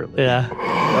little early. Yeah.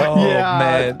 Oh, yeah,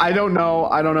 man. I don't know.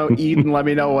 Eden, let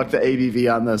me know what the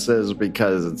ABV on this is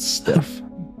because it's stiff.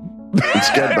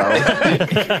 It's good,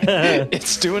 though.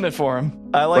 It's doing it for him.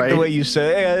 I like the way you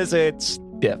say it. It's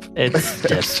stiff. It's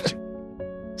stiff.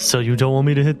 So you don't want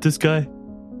me to hit this guy?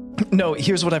 No,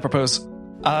 here's what I propose.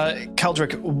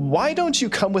 Caldric, why don't you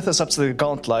come with us up to the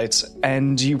Gauntlet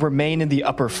and you remain in the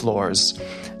upper floors?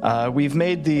 We've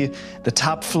made the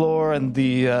top floor and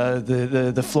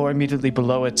the floor immediately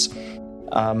below it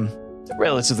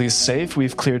relatively safe.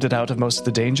 We've cleared it out of most of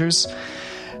the dangers.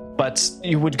 But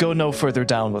you would go no further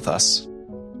down with us.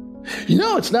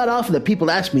 It's not often that people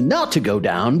ask me not to go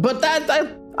down, but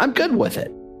I'm good with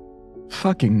it.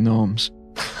 Fucking gnomes.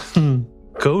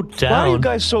 Go down. Why are you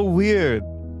guys so weird?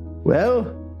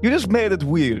 Well, you just made it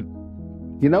weird.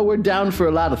 We're down for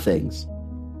a lot of things.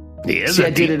 See, I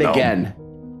did it again.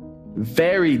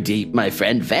 Very deep, my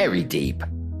friend, very deep.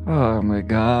 Oh my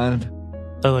god.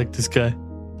 I like this guy.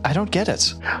 I don't get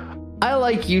it. I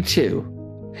like you too.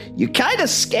 You kind of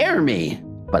scare me,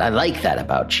 but I like that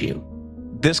about you.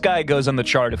 This guy goes on the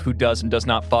chart of who does and does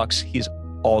not fucks. He's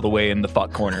all the way in the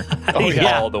fuck corner. Oh,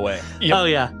 yeah. All the way. Yep. Oh,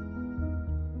 yeah.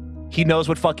 He knows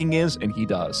what fucking is, and he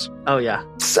does. Oh yeah.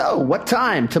 So, what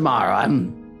time tomorrow?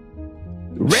 I'm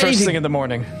ready First to, thing in the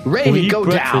morning. ready We to eat go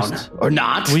breakfast. down. Or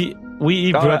not. We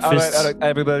eat All right, breakfast.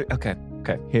 everybody. Okay,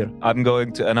 here. I'm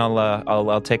going to, and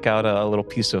I'll take out a little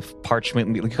piece of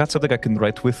parchment. You got something I can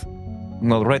write with?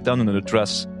 And I'll write down an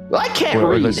address. Well, I can't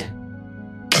Where read. is-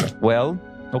 Well,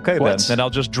 okay What? then. Then I'll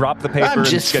just drop the paper. I'm and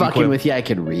just skin fucking quip. with you. I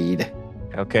can read.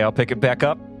 Okay, I'll pick it back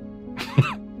up.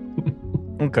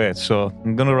 Okay, so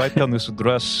I'm gonna write down this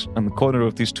address on the corner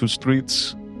of these two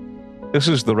streets. This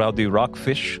is the Rowdy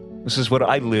Rockfish. This is where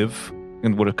I live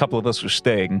and where a couple of us are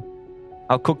staying.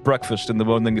 I'll cook breakfast in the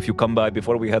morning if you come by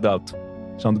before we head out.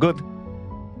 Sound good?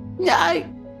 Yeah,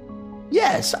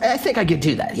 yes, I think I could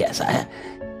do that. Yes,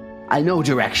 I know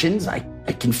directions. I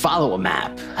can follow a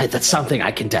map. That's something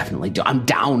I can definitely do. I'm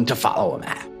down to follow a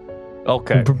map.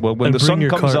 Okay. Well, when and the bring sun your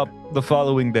comes cart. up the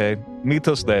following day, meet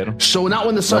us there. So not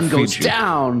when the sun I'll feed goes you.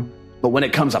 down, but when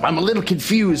it comes up. I'm a little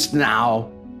confused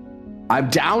now. I'm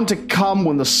down to come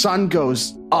when the sun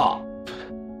goes up.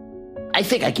 I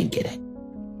think I can get it.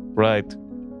 Right.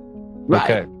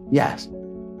 Right. Okay. Yes.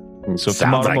 So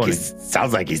tomorrow morning.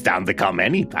 Sounds like he's down to come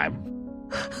anytime.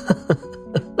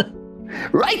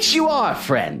 Right you are,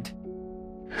 friend.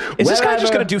 Is this guy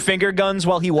just Wherever- going to do finger guns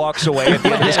while he walks away at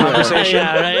the end of this conversation?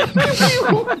 Yeah, right.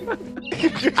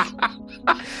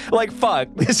 Like, fuck,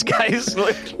 this guy's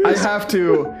like... I have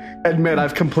to admit,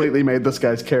 I've completely made this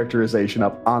guy's characterization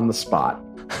up on the spot.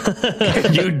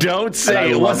 You don't And I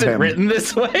say. It love wasn't him. written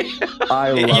this way.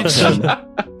 I love him.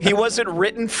 He wasn't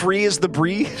written free as the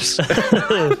breeze,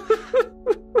 I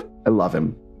love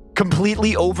him.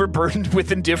 completely overburdened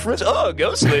with indifference. Oh,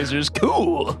 ghost lasers,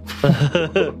 cool.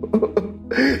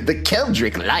 The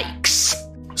Keldrick likes.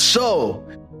 So,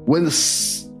 when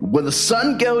the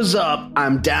sun goes up,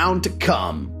 I'm down to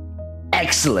come.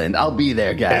 Excellent. I'll be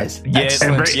there, guys. Yes,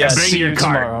 And bring, yes, bring see your you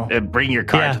cart. tomorrow. And bring your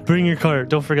cart. Yeah, bring your cart.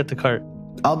 Don't forget the cart.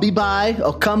 I'll be by.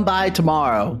 I'll come by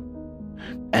tomorrow.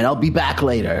 And I'll be back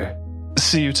later.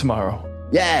 See you tomorrow.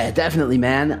 Yeah, definitely,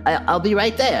 man. I'll be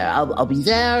right there. I'll be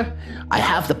there. I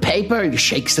have the paper. He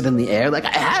shakes it in the air. Like,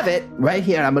 I have it right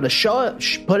here. I'm going to show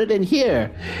it, put it in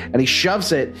here. And he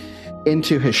shoves it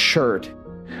into his shirt.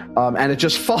 And it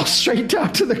just falls straight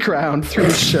down to the ground through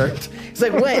his shirt. He's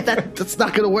like, wait, that's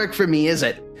not going to work for me, is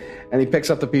it? And he picks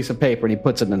up the piece of paper and he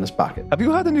puts it in his pocket. Have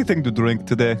you had anything to drink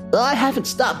today? I haven't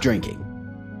stopped drinking.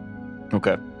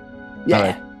 Okay.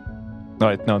 Yeah. All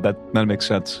right. No, that makes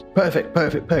sense.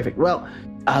 Perfect. Well,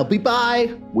 I'll be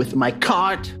by with my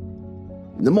cart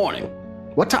in the morning.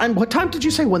 What time did you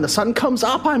say? When the sun comes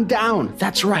up, I'm down.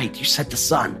 That's right. You said the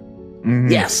sun. Mhm.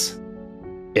 Yes.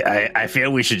 Yeah, I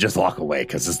feel we should just walk away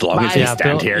because as long as Bye. we Yeah,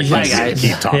 stand Bill- here, Bye, he's gonna guys.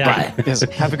 keep talking. Yeah. Bye. Yes,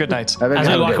 have a good night. Have a As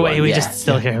good we walk one. away, we Yeah. just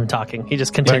still hear him talking. He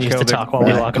just continues to Keldrick. talk while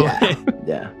we walk away.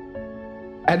 Yeah.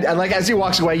 And like as he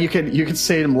walks away, you can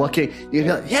see him looking. You'd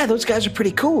be like, yeah, those guys are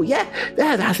pretty cool. Yeah,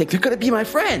 I think they're going to be my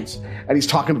friends. And he's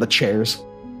talking to the chairs.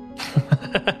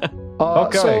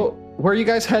 Okay. So where are you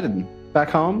guys headed? Back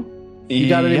home? You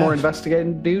got any Yeah. more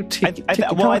investigating to do?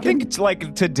 I think it's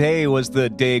like today was the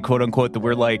day, quote unquote, that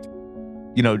we're like,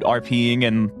 you know, RPing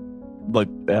and like,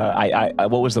 I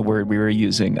what was the word we were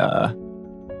using?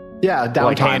 yeah, Like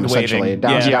downtime hand essentially. waving.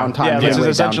 Downtime. Yeah, this is midway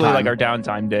essentially downtime. like our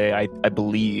downtime day, I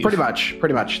believe. Pretty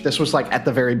much. This was like at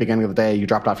the very beginning of the day. You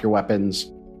dropped off your weapons.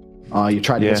 You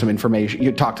tried to Yeah. get some information.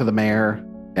 You talked to the mayor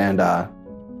and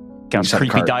Got set a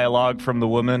creepy cart. dialogue from the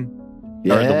woman.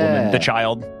 yeah, Or the woman, the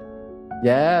child.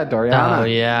 Yeah, Doriana. Oh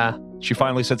yeah. She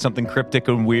finally said something cryptic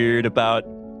and weird about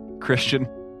Christian.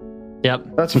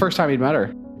 Yep. That's the first time you'd met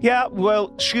her. Yeah,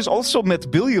 well, she's also met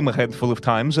Billiam a handful of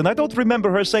times, and I don't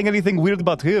remember her saying anything weird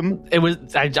about him. It was.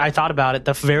 I thought about it.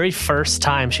 The very first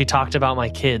time she talked about my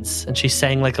kids, and she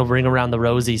sang like a "Ring Around the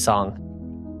Rosie"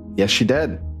 song. Yes, she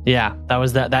did. Yeah, that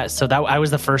was that. So that I was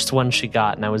the first one she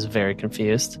got, and I was very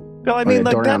confused. Well, I mean, yeah,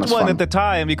 like Doriana's that one fun. at the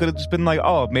time, you could have just been like,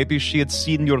 oh, maybe she had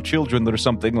seen your children or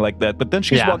something like that. But then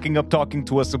she's Yeah. walking up talking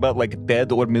to us about like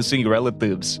dead or missing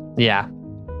relatives. Yeah,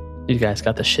 you guys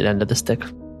got the shit end of the stick.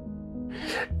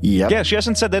 Yep. Yeah, she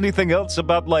hasn't said anything else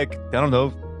about like, I don't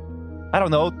know.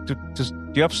 Do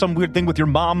you have some weird thing with your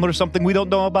mom or something we don't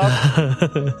know about?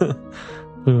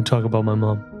 We don't talk about my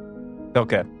mom.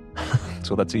 Okay.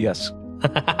 So that's a yes.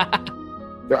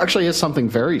 There actually is something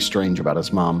very strange about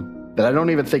his mom that I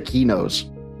don't even think he knows.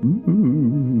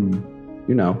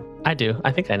 You know. I do.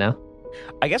 I think I know.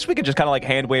 I guess we could just kind of like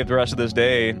hand wave the rest of this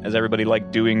day as everybody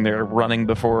like doing their running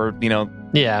before, you know.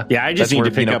 Yeah. Yeah, I just That's need where,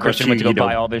 to pick you know, up Christian a few, went to go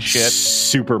buy all this shit.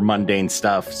 super mundane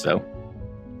stuff. So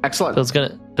Excellent. Bill's gonna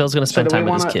spend do we time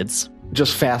with his wanna- kids.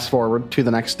 Just fast forward to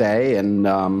the next day and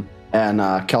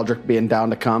Keldrick being down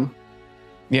to come.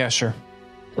 Yeah, sure.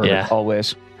 Yeah.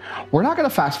 Always. We're not going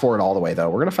to fast forward all the way, though.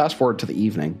 We're going to fast forward to the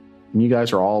evening. And you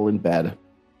guys are all in bed.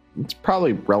 It's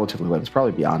probably relatively late. It's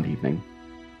probably beyond evening.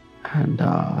 And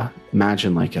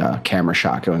imagine like a camera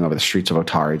shot going over the streets of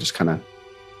Otari, just kind of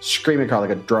screaming across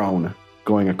like a drone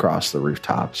going across the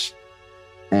rooftops.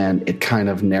 And it kind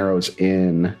of narrows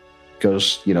in,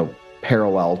 goes,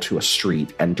 parallel to a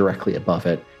street and directly above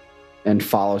it, and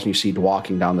follows. And you see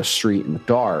walking down the street in the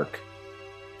dark,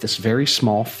 this very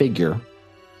small figure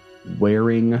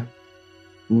wearing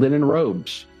linen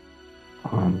robes.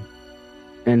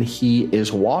 And he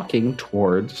is walking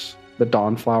towards the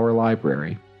Dawnflower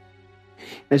Library.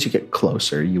 As you get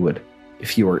closer, you would,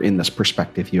 if you were in this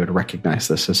perspective, you would recognize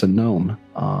this as a gnome,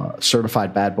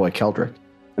 certified bad boy Keldrick.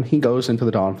 And he goes into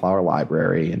the Dawnflower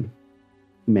Library and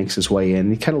makes his way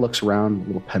in. He kind of looks around a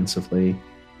little pensively.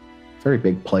 Very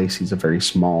big place. He's a very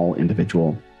small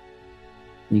individual.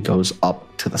 He goes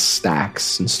up to the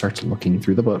stacks and starts looking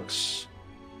through the books.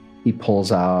 He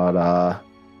pulls out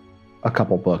a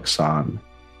couple books on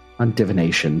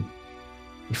divination.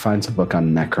 He finds a book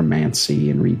on necromancy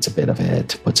and reads a bit of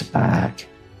it, puts it back.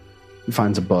 He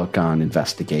finds a book on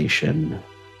investigation,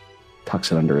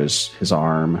 tucks it under his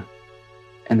arm.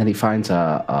 And then he finds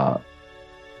a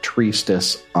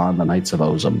treatise on the Knights of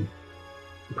Ozum,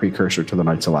 precursor to the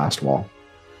Knights of Last Wall.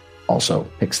 Also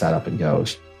picks that up and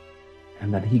goes.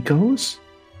 And then he goes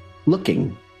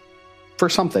looking for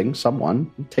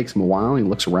someone. It takes him a while. He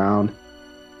looks around.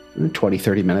 20,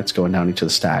 30 minutes going down each of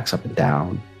the stacks, up and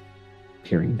down,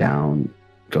 peering down,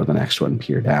 go to the next one,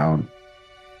 peer down,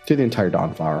 through the entire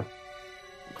Dawnflower.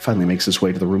 Finally makes his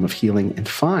way to the Room of Healing and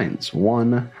finds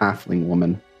one halfling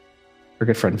woman, her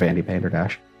good friend Vandy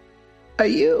Vanderdash. Are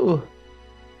you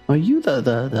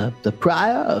the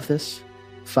prior of this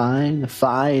fine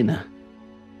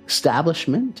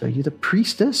establishment? Are you the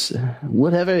priestess?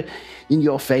 Whatever in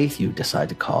your faith you decide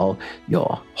to call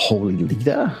your holy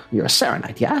leader. You're a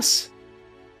Serenite, yes?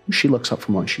 She looks up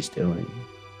from what she's doing.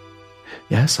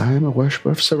 Yes, I am a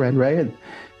worshiper of Serenre, and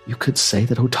you could say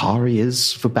that Otari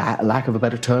is, for lack of a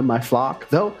better term, my flock.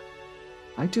 Though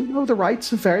I do know the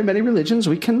rights of very many religions.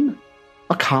 We can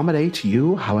accommodate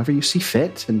you however you see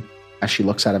fit. And as she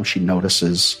looks at him, she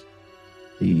notices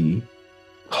the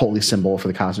holy symbol for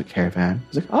the Cosmic Caravan.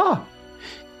 She's like,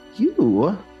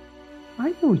 you.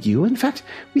 I know you. In fact,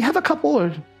 we have a couple,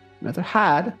 or rather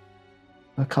had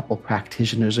a couple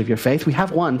practitioners of your faith. We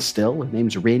have one still. Her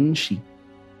name's Rin. She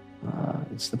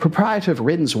is the proprietor of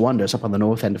Rin's Wonders up on the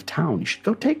north end of town. You should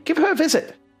go give her a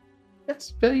visit.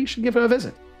 Yes, you should give her a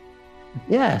visit.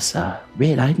 Yes,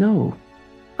 Rin, I know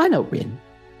Rin.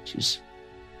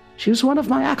 She was one of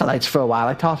my acolytes for a while.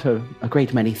 I taught her a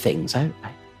great many things. I've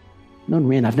known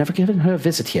Rin. I've never given her a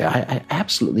visit here. I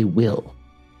absolutely will.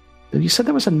 Though you said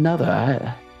there was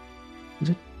another. Was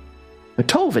it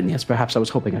Tovin? Yes, perhaps I was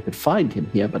hoping I could find him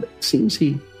here, but it seems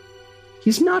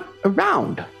he's not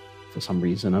around for some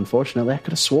reason. Unfortunately, I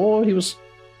could have swore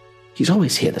he's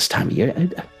always here this time of year.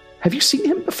 Have you seen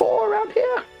him before around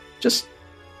here?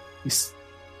 It's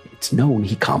known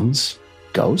he comes,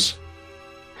 goes.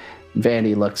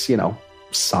 Vandy looks,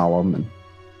 solemn and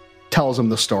tells him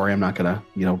the story. I'm not going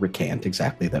to, recant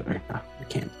exactly that.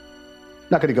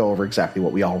 Not going to go over exactly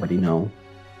what we already know.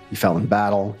 He fell in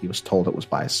battle. He was told it was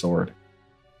by a sword.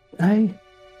 I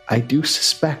do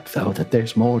suspect, though, that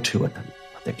there's more to it than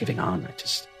what they're giving on.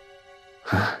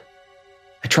 I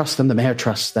trust them. The mayor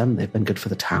trusts them. They've been good for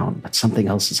the town. But something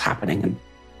else is happening, and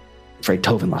I'm afraid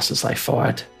Tovin lost his life for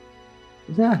it.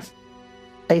 Yes.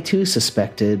 I, too,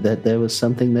 suspected that there was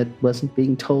something that wasn't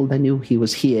being told. I knew he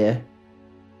was here.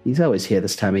 He's always here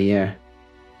this time of year.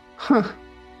 Huh.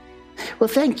 Well,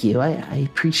 thank you. I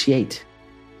appreciate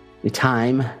your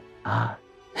time.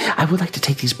 I would like to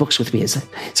take these books with me. Is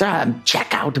there a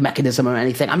checkout mechanism or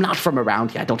anything? I'm not from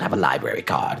around here. I don't have a library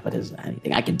card, but is there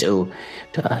anything I can do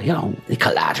to, the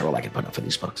collateral I can put up for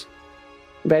these books?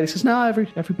 And Vandy says, no,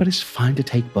 everybody's fine to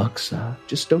take books.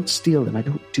 Just don't steal them. I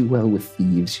don't do well with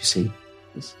thieves, you see.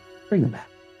 Just bring them back.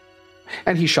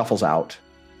 And he shuffles out,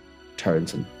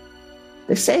 turns, and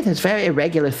they say there's very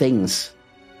irregular things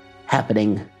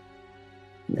happening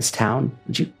in this town.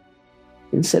 Would you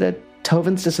consider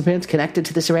Tovin's disappearance connected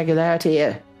to this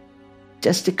irregularity?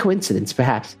 Just a coincidence,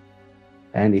 perhaps?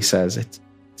 And he says,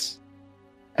 it's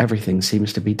everything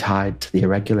seems to be tied to the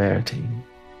irregularity.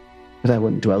 But I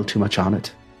wouldn't dwell too much on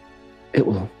it. It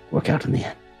will work out in the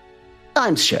end.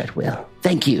 I'm sure it will.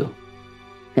 Thank you.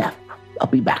 Yeah, I'll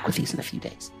be back with these in a few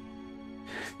days.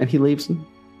 And he leaves and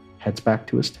heads back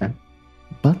to his tent.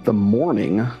 But the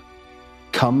morning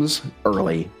comes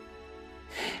early.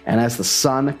 And as the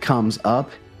sun comes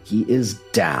up, he is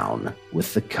down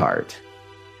with the cart.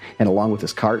 And along with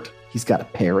his cart, he's got a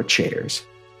pair of chairs.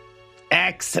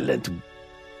 Excellent.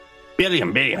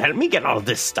 Billiam, let me get all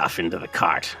this stuff into the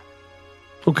cart.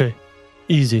 Okay.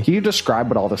 Easy. Can you describe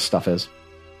what all this stuff is?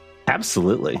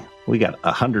 Absolutely. We got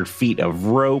 100 feet of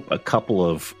rope, a couple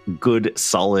of good,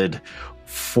 solid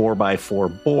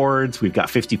 4x4 boards. We've got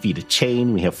 50 feet of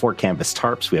chain. We have 4 canvas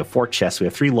tarps. We have 4 chests. We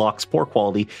have 3 locks, poor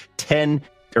quality, 4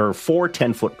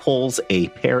 10-foot poles, a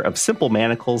pair of simple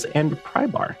manacles, and a pry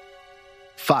bar.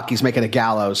 Fuck, he's making a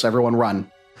gallows. Everyone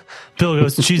run. Bill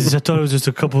goes, Jesus, I thought it was just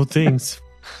a couple of things.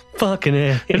 Fucking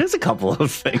A. It is a couple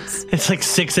of things. It's like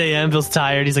 6 a.m. Bill's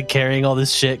tired. He's like carrying all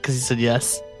this shit because he said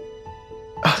yes.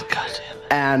 Oh, God damn it.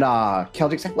 And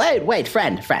Keldrick's like, Wait,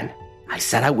 friend. I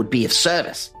said I would be of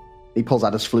service. he pulls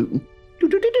out his flute and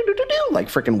like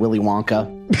freaking Willy Wonka.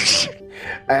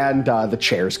 And the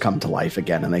chairs come to life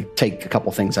again, and they take a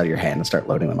couple things out of your hand and start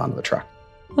loading them onto the truck.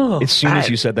 Oh, as soon as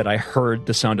you said that, I heard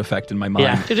the sound effect in my mind.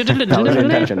 Yeah. That was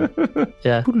intention.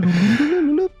 Yeah.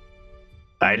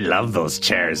 I love those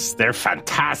chairs. They're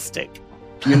fantastic.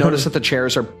 You notice that the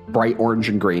chairs are bright orange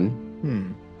and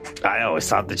green. I always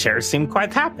thought the chairs seemed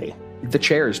quite happy. The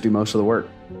chairs do most of the work.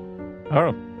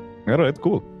 Oh, all right,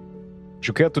 cool. Would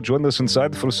you care to join us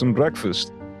inside for some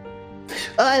breakfast?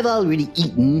 I've already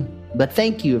eaten, but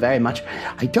thank you very much.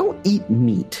 I don't eat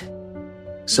meat.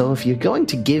 So if you're going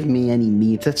to give me any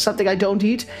meat, that's something I don't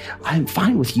eat, I'm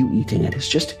fine with you eating it.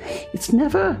 It's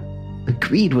never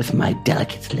agreed with my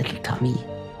delicate little tummy.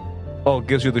 Oh,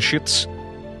 gives you the shits?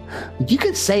 You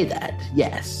could say that,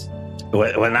 yes.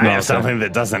 When I have something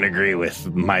that doesn't agree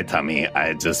with my tummy,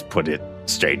 I just put it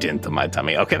straight into my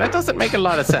tummy. Okay, that doesn't make a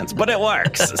lot of sense, but it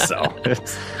works. So,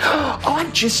 Oh, I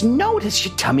just noticed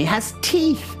your tummy has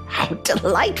teeth. How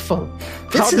delightful.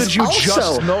 How did you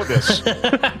just notice?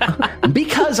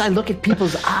 Because I look at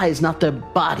people's eyes, not their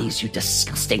bodies, you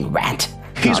disgusting rat.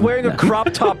 He's wearing a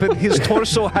crop top and his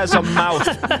torso has a mouth.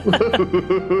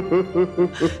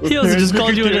 He also just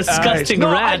called you a disgusting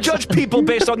No, rat. I judge people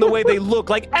based on the way they look,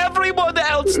 like everyone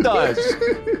else does.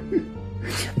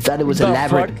 Thought it was The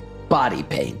elaborate fuck? body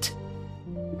paint.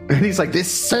 And he's like, this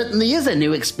certainly is a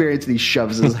new experience. And he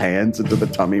shoves his hands into the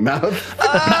tummy mouth.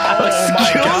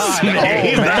 excuse me.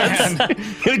 Oh,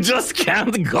 That's- you just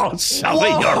can't go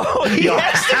shoving Whoa, he your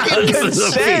has to get hands into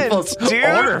consent, people's dude.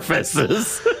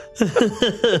 orifices.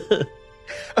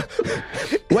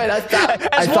 Wait, I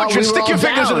As thought Morgan, we were stick all your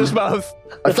fingers in down. his mouth.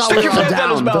 I thought Stick we your were all hands down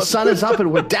his down. The mouth. sun is up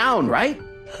and we're down, right?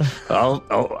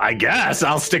 Oh, I guess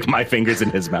I'll stick my fingers in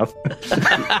his mouth.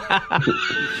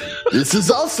 This is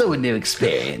also a new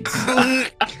experience. I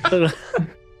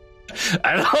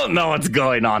don't know what's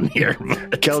going on here.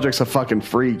 But Keldrick's a fucking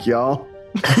freak, y'all.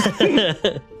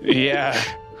 Yeah.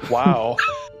 Wow.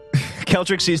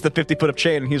 Keldrick sees the 50 foot of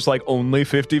chain and he's like, only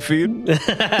 50 feet?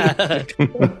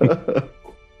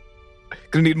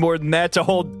 Gonna need more than that to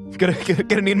hold. Gonna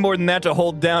need more than that to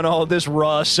hold down all this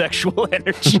raw sexual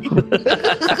energy.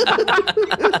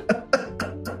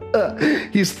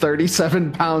 He's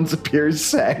 37 pounds of pure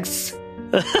sex.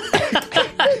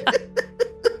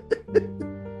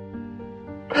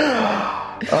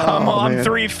 I'm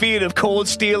 3 feet of cold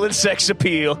steel and sex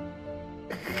appeal.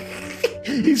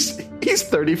 He's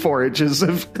 34 inches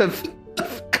of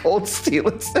cold steel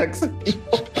and sex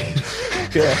appeal.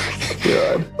 Yeah.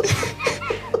 God.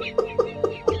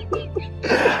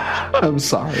 I'm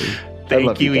sorry. I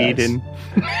love thank you, guys. Eden.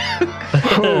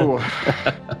 Oh.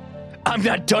 I'm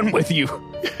not done with you.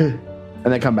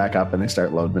 And they come back up and they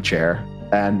start loading the chair.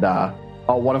 And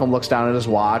one of them looks down at his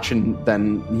watch and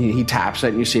then he taps it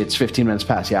and you see it's 15 minutes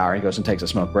past the hour. He goes and takes a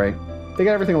smoke break. They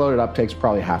get everything loaded up. Takes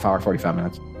probably a half hour, 45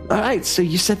 minutes. All right, so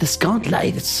you said this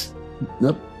gauntlet, it's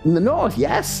up in the north,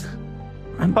 yes?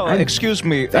 I'm Excuse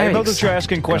me. I very know that you're excited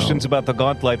asking to questions go. about the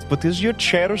gauntlet, but is your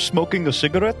chair smoking a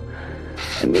cigarette?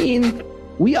 I mean,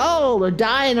 we all are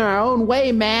dying our own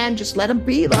way, man. Just let them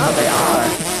be how they are.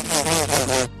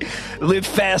 Live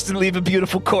fast and leave a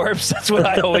beautiful corpse. That's what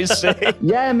I always say.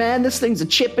 Yeah, man, this thing's a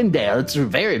Chippendale. It's a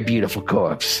very beautiful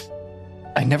corpse.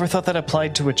 I never thought that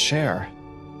applied to a chair.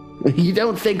 You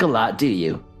don't think a lot, do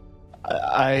you?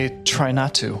 I try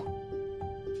not to.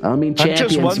 I mean, I'm just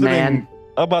champions, wondering man.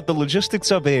 about the logistics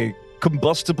of a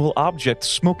combustible object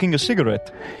smoking a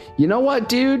cigarette. You know what,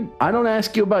 dude? I don't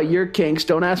ask you about your kinks.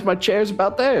 Don't ask my chairs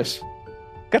about theirs.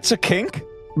 That's a kink?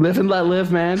 Live and let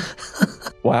live, man.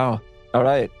 Wow. All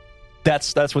right.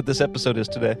 That's what this episode is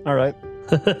today. All right.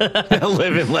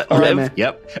 Live and let All right, live. man.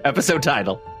 Yep. Episode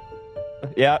title.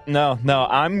 Yeah, no.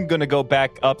 I'm going to go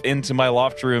back up into my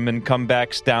loft room and come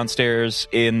back downstairs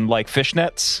in like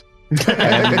fishnets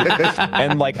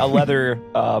and like a leather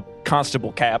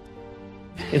constable cap.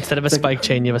 Instead of a spike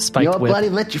chain, you have a spiked Yo, whip. buddy,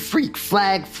 let your freak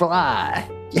flag fly.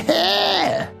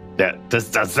 Yeah. Does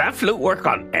that flute work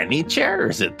on any chair, or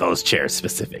is it those chairs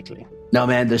specifically? No,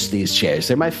 man, there's these chairs.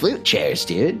 They're my flute chairs,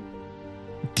 dude.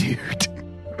 Dude.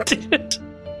 Dude.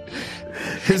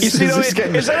 You see, though,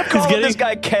 instead of calling this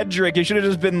guy Kendrick, you should have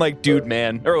just been like, dude,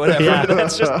 man, or whatever. Yeah.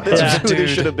 That's just who they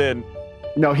should have been.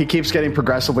 No, he keeps getting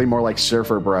progressively more like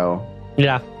Surfer Bro.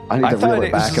 Yeah. I need to reel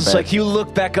it back a It's bit. like you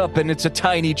look back up and it's a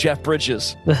tiny Jeff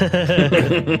Bridges.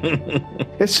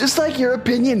 It's just like your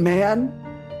opinion, man.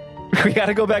 We got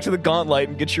to go back to the gauntlet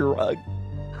and get your rug.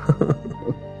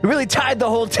 We really tied the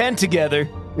whole tent together.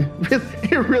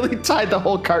 It really tied the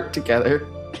whole cart together.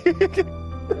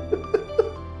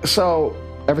 So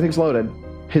everything's loaded.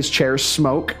 His chairs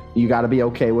smoke. You got to be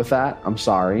okay with that. I'm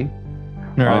sorry.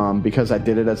 All right. Because I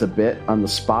did it as a bit on the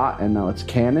spot, and now it's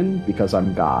canon because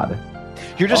I'm God.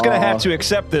 You're just going to have to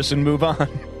accept this and move on.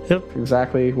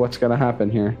 Exactly what's going to happen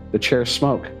here. The chairs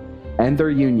smoke, and they're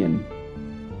union.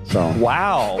 So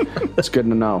Wow. it's good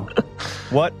to know.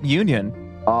 What union?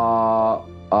 Hold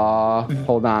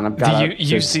on. I've got The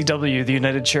UCW, the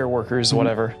United Chair Workers,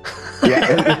 whatever.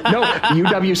 Yeah, no,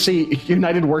 UWC,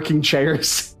 United Working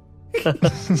Chairs.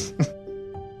 It's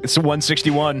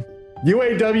 161.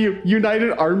 UAW,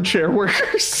 United Armchair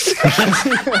Workers.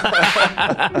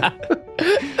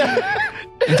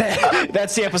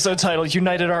 That's the episode title,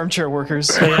 United Armchair Workers.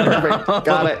 Perfect.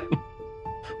 Got it.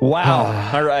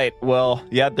 Wow. All right. Well,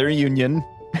 yeah, they're union.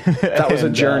 That was a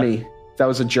And, journey. That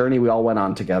was a journey we all went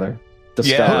on together.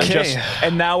 Yeah. Okay.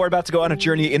 And now we're about to go on a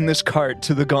journey in this cart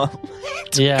to the gauntlet.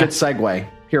 Yeah. Good segue.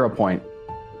 Hero point.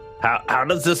 How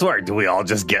does this work? Do we all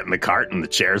just get in the cart and the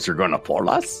chairs are going to pull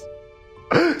us?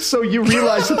 So you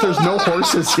realize that there's no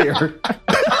horses here.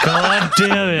 God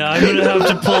damn it. I'm going to have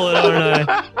to pull it, aren't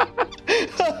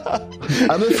I?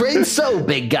 I'm afraid so,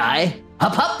 big guy.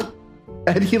 Hup, hup.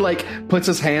 And he like puts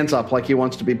his hands up like he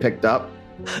wants to be picked up.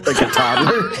 Like a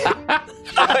toddler.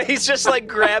 He's just like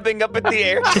grabbing up in the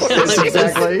air.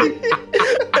 Exactly.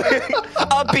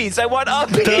 Uppies. I want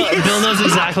uppies. Bill knows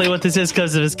exactly what this is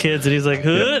because of his kids, and he's like,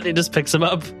 huh? And he just picks him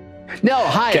up. No,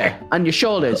 higher. On your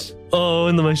shoulders. Oh,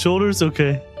 into my shoulders?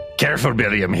 Okay. Careful,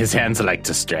 William. His hands like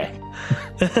to stray.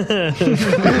 He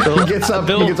gets up.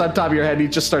 Bill- He gets on top of your head. He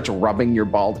just starts rubbing your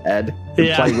bald head and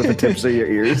Yeah. playing with the tips of your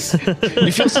ears.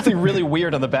 You feel something really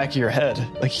weird on the back of your head.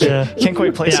 Like, you Yeah. can't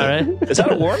quite place Yeah, it. right? Is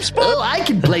that a warm spot? Oh, I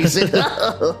can place it.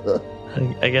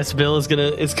 I guess Bill is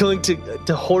going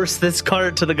to horse this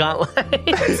cart to the gauntlet.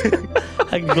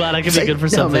 I'm glad I can be good for No,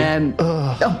 something. man.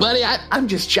 No, buddy, I'm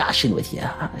just joshing with you.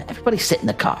 Everybody sit in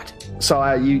the cart. So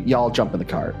y'all jump in the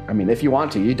cart. I mean, if you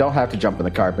want to, you don't have to jump in the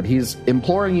cart, but he's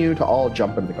imploring you to all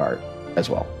jump in the cart as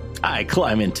well. I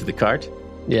climb into the cart.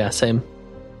 Yeah, same.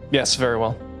 Yes, very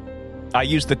well. I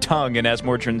use the tongue and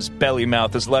Asmordran's belly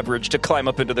mouth as leverage to climb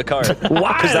up into the cart.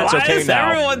 Why? Because that's Why okay is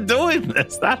now. everyone doing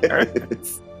this? That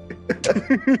hurts.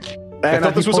 And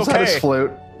thought this he was pulls out his okay.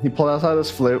 flute. He pulls out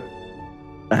his flute,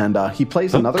 and he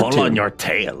plays another Pull tune. on your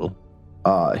tail.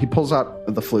 He pulls out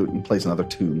the flute and plays another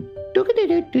tune.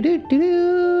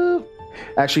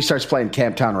 Actually starts playing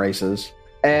Camptown Races,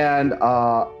 and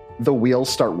the wheels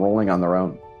start rolling on their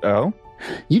own. Oh?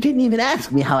 You didn't even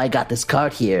ask me how I got this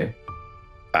cart here.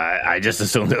 I just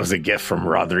assumed it was a gift from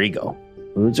Rodrigo.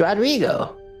 Who's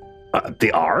Rodrigo?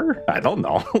 The R? I don't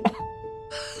know.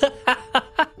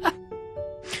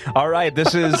 All right,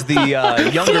 this is the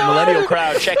younger millennial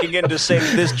crowd checking in to say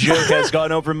that this joke has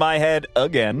gone over my head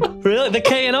again. Really? The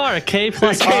K and R. K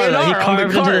plus The R K and that he R on carved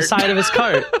the into the cart. side of his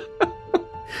cart.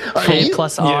 K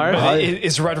plus R. Yeah,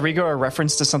 is Rodrigo a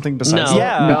reference to something besides No.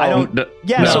 that? Yeah, No. I don't. No.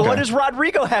 Yeah, No. so Okay. what does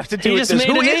Rodrigo have to do He with just this?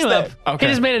 made Who a is name that? up. Okay.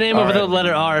 He just made a name over the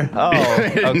letter R. Oh,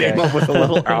 okay. Name up with a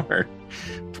little R.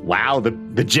 Wow,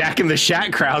 the Jack and the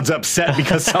Shat crowd's upset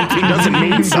because something doesn't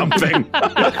mean something.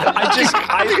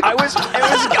 I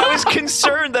was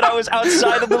concerned that I was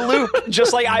outside of the loop,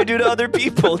 just like I do to other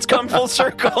people. It's come full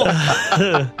circle.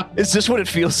 Is this what it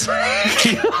feels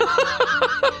like?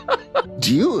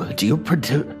 Do you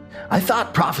produce? I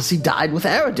thought prophecy died with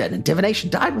Aroden and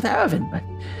divination died with Aravan, but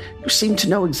you seem to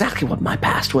know exactly what my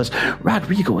past was.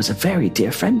 Rodrigo was a very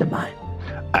dear friend of mine.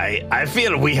 I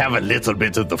feel we have a little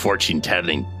bit of the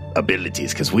fortune-telling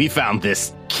abilities because we found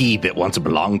this key that once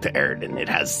belonged to Aroden. It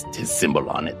has his symbol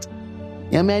on it.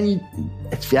 Yeah, man,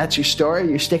 if that's your story,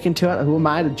 you're sticking to it. Who am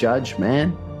I to judge,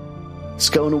 man? It's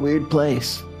going a weird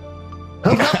place.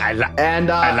 And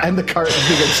the cart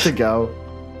begins to go.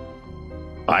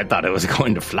 I thought it was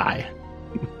going to fly.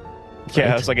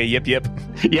 Yeah, it's like a yip yip.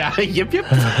 Yeah, yip yip.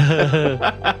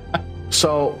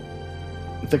 So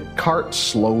the cart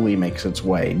slowly makes its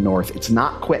way north. It's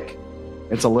not quick.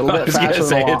 It's a little bit faster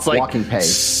than a walking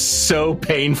pace. So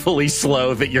painfully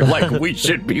slow that you're like, we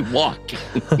should be walking.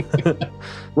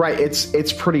 Right,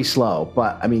 it's pretty slow,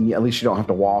 but I mean, at least you don't have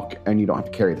to walk and you don't have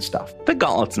to carry the stuff. The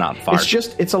gauntlet's not far.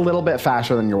 It's a little bit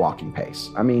faster than your walking pace.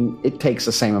 I mean, it takes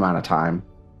the same amount of time,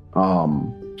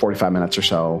 45 minutes or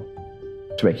so,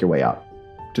 to make your way up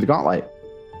to the gauntlet.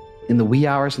 In the wee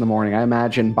hours in the morning, I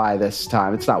imagine by this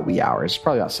time, it's not wee hours, it's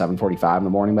probably about 7:45 in the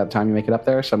morning by the time you make it up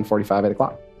there, 7:45, 8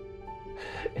 o'clock.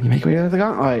 And you make your way to the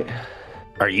gauntlet.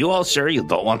 Are you all sure you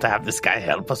don't want to have this guy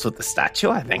help us with the statue?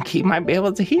 I think he might be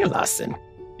able to heal us and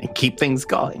keep things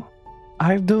going.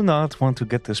 I do not want to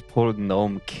get this poor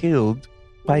gnome killed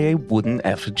by a wooden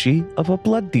effigy of a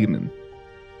blood demon.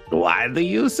 Why do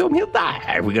you assume he'll die?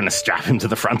 Are we going to strap him to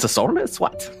the Frontosaurus?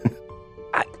 What?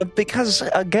 Because,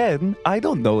 again, I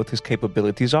don't know what his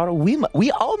capabilities are.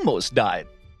 We almost died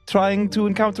trying to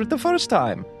encounter it the first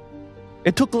time.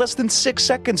 It took less than 6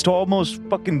 seconds to almost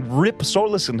fucking rip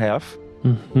Sorlus in half.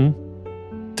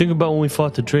 Mm-hmm. Think about when we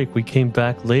fought the Drake. We came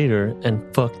back later and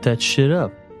fucked that shit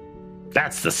up.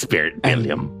 That's the spirit,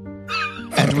 William.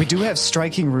 And we do have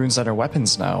striking runes on our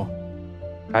weapons now.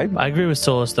 I agree with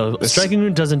Solus, though. Striking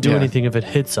rune doesn't do anything if it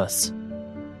hits us.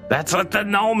 That's what the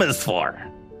gnome is for.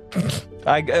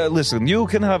 Listen, you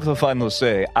can have the final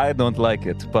say. I don't like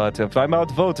it, but if I'm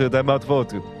outvoted, I'm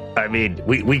outvoted. I mean,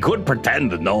 we could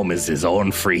pretend the gnome is his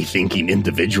own free-thinking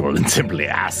individual and simply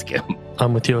ask him.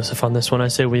 I'm with Yosef on this one. I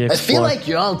say we explore. I feel like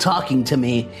you're all talking to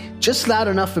me just loud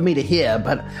enough for me to hear,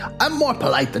 but I'm more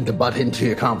polite than to butt into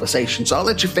your conversation, so I'll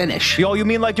let you finish. Yo, you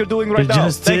mean like you're doing right now?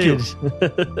 Just Thank did.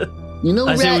 you. You know,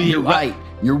 Rat, you're right.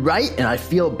 You're right, and I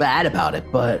feel bad about it,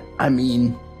 but, I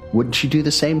mean, wouldn't you do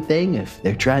the same thing if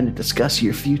they're trying to discuss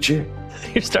your future?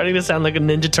 You're starting to sound like a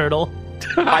Ninja Turtle.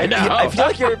 I know. I feel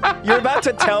like you're about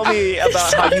to tell me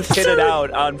about how you pitted out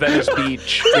on Venice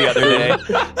Beach the other day.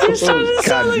 You're starting to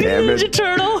sound like a Ninja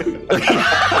Turtle.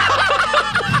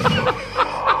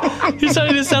 You're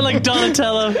starting to sound like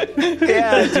Donatello.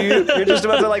 Yeah, dude. You're just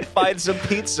about to like find some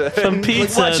pizza. Some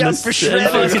pizza. Watch out for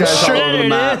Shredder. Those guys all over the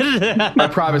Shredded. map. I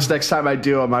promise next time I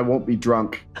do them, I won't be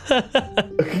drunk.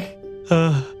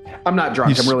 I'm not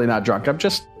drunk. I'm really not drunk. I'm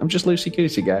just loosey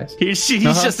goosey, guys. He's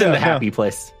just in the happy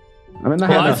place. I'm in the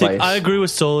Well, happy place. I agree with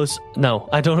Solus. No,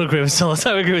 I don't agree with Solus.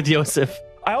 I agree with Yosef.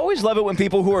 I always love it when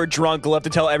people who are drunk love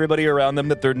to tell everybody around them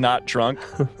that they're not drunk.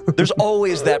 There's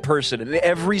always that person in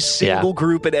every single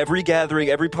group, at every gathering,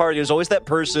 every party. There's always that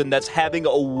person that's having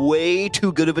a way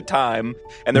too good of a time,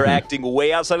 and they're acting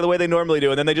way outside of the way they normally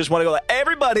do, and then they just want to go like,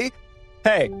 everybody,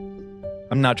 hey,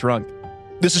 I'm not drunk.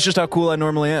 This is just how cool I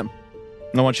normally am.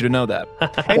 And I want you to know that.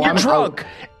 And you're drunk.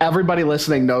 Everybody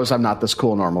listening knows I'm not this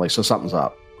cool normally, so something's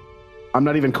up. I'm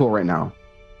not even cool right now.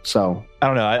 So I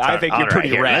don't know. I think you're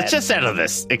pretty rad. Let's just settle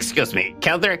this. Excuse me,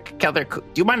 Keldrick, do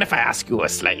you mind if I ask you a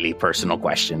slightly personal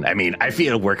question? I mean, I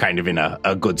feel we're kind of in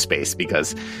a good space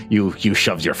because you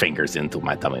shoved your fingers into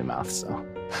my tummy mouth. So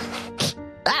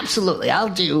Absolutely, I'll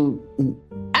do.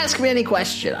 Ask me any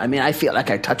question. I mean, I feel like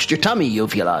I touched your tummy,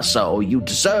 Uvula, so you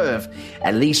deserve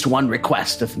at least one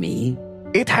request of me.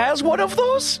 It has one of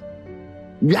those?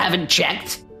 You haven't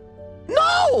checked?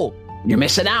 No! You're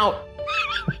missing out.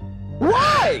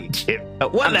 Why?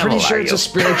 I'm pretty sure it's a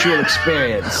spiritual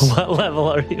experience. What level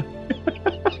are you?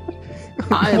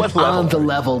 I'm on the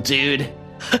level, dude.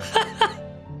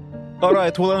 All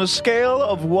right, well, on a scale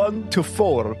of 1 to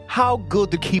 4, how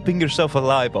good at keeping yourself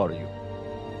alive are you?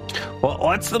 Well,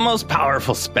 what's the most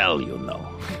powerful spell you know?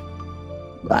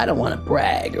 I don't want to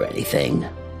brag or anything.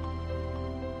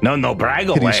 No, brag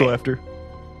away. After.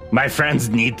 My friends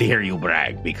need to hear you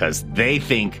brag because they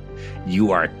think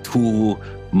you are too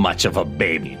much of a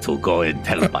baby to go and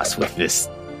tell us with this.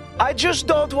 I just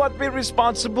don't want to be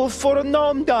responsible for a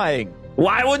gnome dying.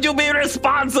 Why would you be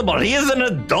responsible? He is an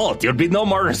adult. You'd be no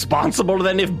more responsible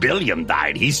than if Billiam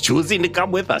died. He's choosing to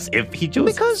come with us if he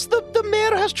chooses. Because the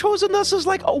mayor has chosen us as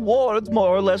like a ward, more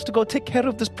or less, to go take care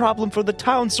of this problem for the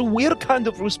town. So we're kind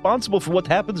of responsible for what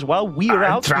happens while we're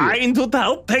out here. I'm trying to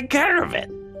help take care of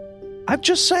it. I'm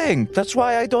just saying, that's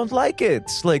why I don't like it.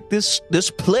 Like, this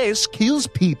place kills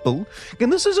people,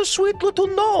 and this is a sweet little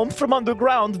gnome from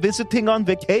underground visiting on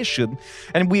vacation,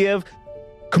 and we have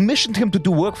commissioned him to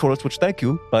do work for us, which thank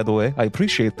you, by the way, I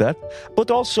appreciate that. But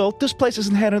also, this place is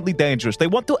inherently dangerous. They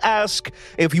want to ask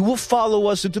if you will follow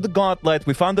us into the gauntlet.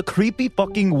 We found a creepy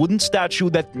fucking wooden statue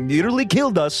that nearly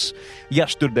killed us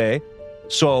yesterday.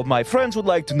 So my friends would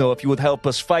like to know if you would help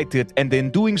us fight it, and in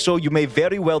doing so, you may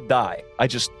very well die. I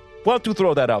just want to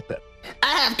throw that out there.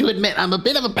 I have to admit, I'm a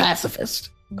bit of a pacifist.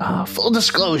 Full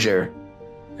disclosure,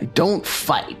 I don't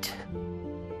fight.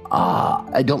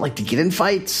 I don't like to get in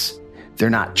fights. They're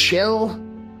not chill.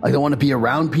 I don't want to be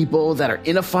around people that are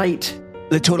in a fight.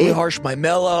 They totally harsh my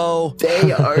mellow.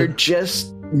 They are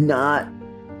just not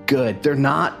good. They're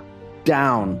not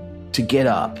down to get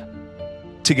up.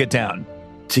 To get down.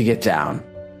 To get down.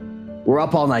 We're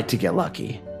up all night to get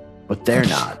lucky, but they're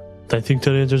not. I think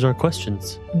that answers our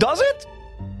questions. Does it?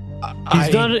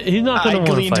 He's not going to want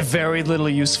to gleaned fight. very little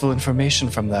useful information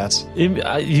from that.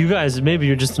 You guys, maybe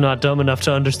you're just not dumb enough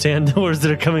to understand the words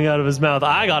that are coming out of his mouth.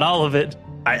 I got all of it.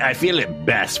 I feel at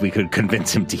best we could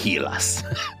convince him to heal us.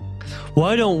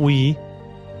 Why don't we?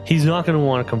 He's not going to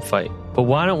want to come fight, but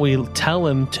why don't we tell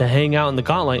him to hang out in the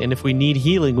gauntlet, and if we need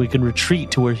healing, we can retreat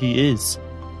to where he is,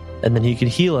 and then he can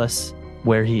heal us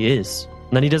where he is.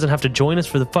 And then he doesn't have to join us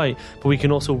for the fight, but we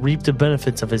can also reap the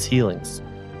benefits of his healings.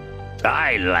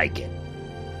 I like it.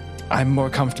 I'm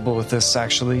more comfortable with this,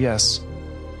 actually, yes.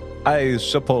 I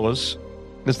suppose.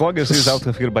 As long as he's out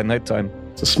of here by nighttime.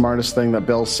 It's the smartest thing that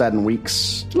Bill's said in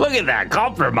weeks. Look at that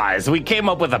compromise. We came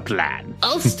up with a plan.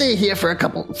 I'll stay here for a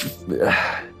couple.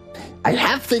 I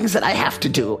have things that I have to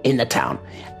do in the town.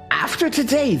 After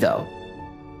today, though,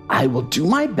 I will do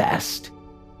my best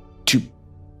to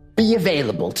be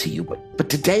available to you. But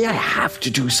today I have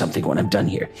to do something when I'm done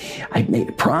here. I made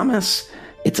a promise.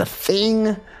 It's a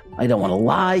thing. I don't want to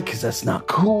lie because that's not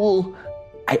cool.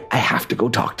 I have to go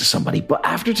talk to somebody. But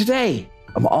after today,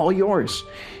 I'm all yours.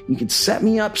 You can set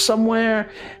me up somewhere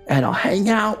and I'll hang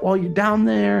out while you're down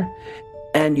there.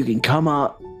 And you can come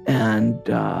up and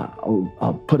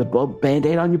I'll put a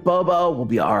Band-Aid on your bobo. We'll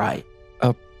be all right.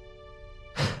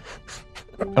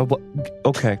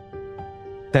 Okay.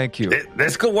 Thank you.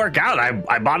 This could work out.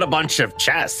 I bought a bunch of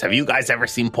chests. Have you guys ever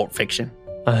seen Pulp Fiction?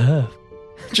 I have.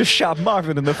 Just shot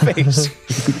Marvin in the face.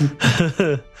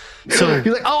 So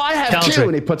he's like, oh, I have Caldric. two.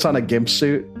 And he puts on a gimp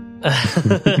suit.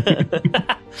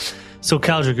 So,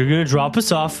 Caldric, you're going to drop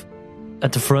us off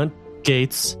at the front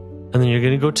gates, and then you're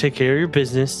going to go take care of your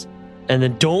business, and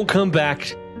then don't come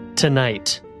back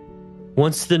tonight.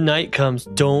 Once the night comes,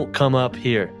 don't come up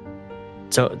here.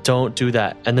 So don't do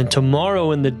that. And then tomorrow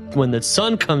when the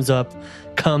sun comes up,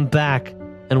 come back,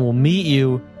 and we'll meet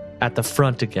you at the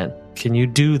front again. Can you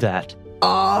do that?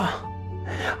 I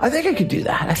think I could do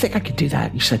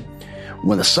that. You said,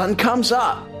 when the sun comes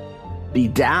up, be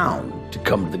down to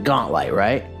come to the gauntlet,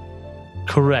 right?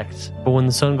 Correct. But when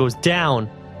the sun goes down,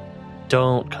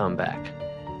 don't come back.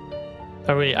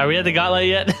 Are we at the gauntlet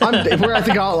yet? We're at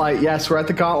the gauntlet. Yes, we're at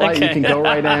the gauntlet. Okay. You can go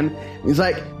right in. He's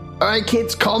like, all right,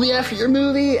 kids, call me after your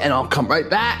movie, and I'll come right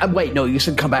back. Wait, no, you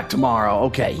said come back tomorrow.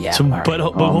 Okay, yeah. So, all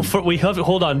right. but we have to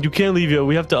hold on. You can't leave yet.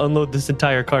 We have to unload this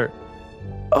entire cart.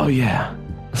 Oh, yeah.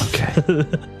 Okay.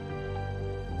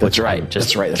 That's right.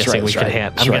 Just That's right. guessing we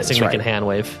can hand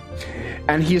wave.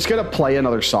 And he's going to play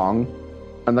another song.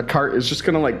 And the cart is just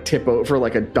going to like tip over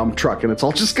like a dump truck. And it's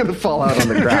all just going to fall out on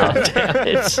the ground. Damn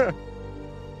it.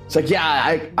 It's like,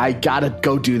 yeah, I got to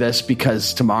go do this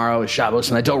because tomorrow is Shabbos,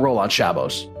 and I don't roll on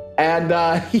Shabbos.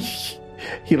 And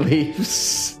he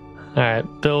leaves. All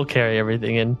right. Bill will carry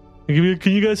everything in.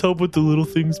 Can you guys help with the little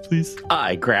things, please?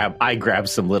 I grab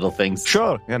some little things.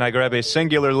 Sure. And I grab a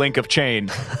singular link of chain.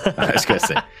 I was going to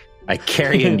say, I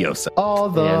carry in Yosa. All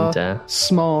the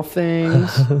small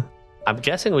things. I'm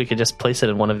guessing we could just place it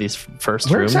in one of these first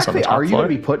Where rooms exactly on the top are you floor.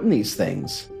 going to be putting these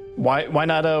things? Why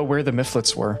not where the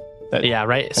Mifflets were? That Yeah,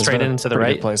 right. has Straight been a into the pretty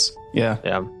right good place. Yeah.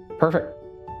 Yeah. Perfect.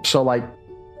 So like,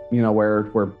 you know, where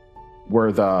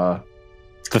the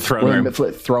throne room.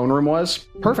 The throne room was?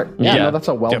 Perfect. Yeah, Yeah. no, that's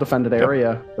a well-defended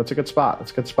area. That's a good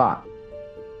spot.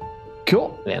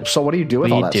 Cool. Man. So what do you do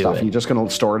with all that stuff? it. Are you just going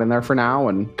to store it in there for now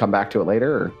and come back to it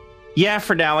later? Or? Yeah,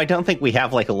 for now, I don't think we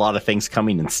have like a lot of things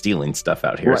coming and stealing stuff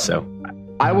out here. Right. So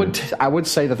I would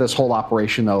say that this whole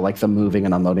operation, though, like the moving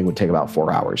and unloading, would take about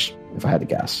 4 hours, if I had to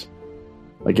guess.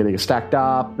 Like getting it stacked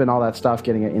up and all that stuff,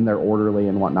 getting it in there orderly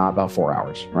and whatnot, about 4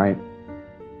 hours, right?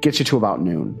 Gets you to about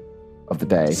noon of the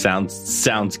day.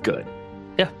 sounds good.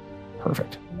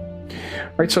 Perfect. All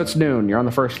right, so it's noon. You're on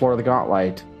the first floor of the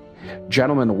Gauntlet.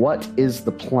 Gentlemen, what is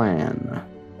the plan?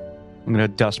 I'm going to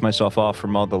dust myself off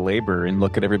from all the labor and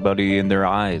look at everybody in their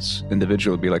eyes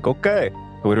individually. Be like, okay,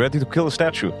 are we ready to kill the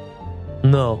statue?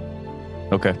 No.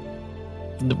 Okay.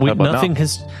 Nothing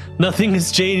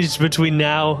has changed between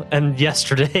now and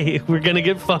yesterday. We're gonna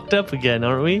get fucked up again,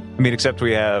 aren't we? I mean, except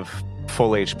we have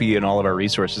full HP and all of our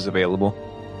resources available.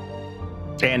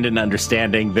 And an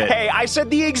understanding that... Hey, I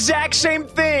said the exact same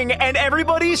thing, and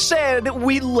everybody said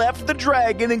we left the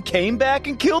dragon and came back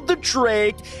and killed the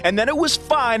Drake, and then it was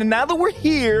fine, and now that we're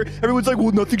here, everyone's like,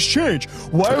 well, nothing's changed.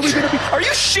 Why are we gonna be... Are you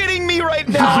shitting me right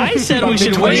now? I said we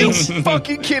should Are you wait.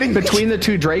 fucking kidding me? Between the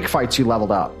two Drake fights, you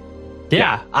leveled up.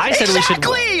 Yeah, I said we should.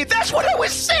 Exactly! That's what I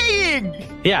was saying!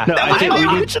 Yeah, No, I think we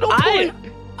need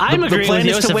I'm the agreeing plan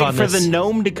with is to Joseph wait on for this. the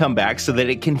gnome to come back so that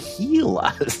it can heal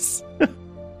us.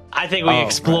 I think we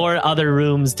explore other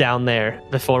rooms down there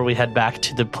before we head back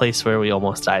to the place where we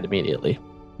almost died immediately.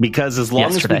 Because as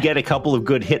long Yesterday. as we get a couple of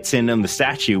good hits in on the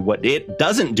statue, what it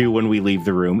doesn't do when we leave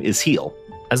the room is heal.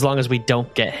 As long as we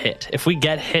don't get hit. If we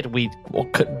get hit, we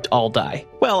could all die.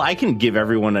 Well, I can give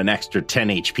everyone an extra 10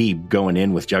 HP going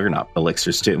in with Juggernaut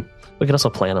elixirs too. We could also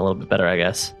plan a little bit better, I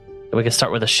guess. We could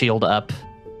start with a shield up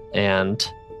and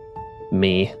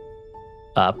me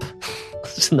up.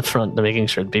 Just in the front, making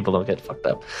sure people don't get fucked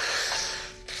up.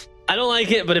 I don't like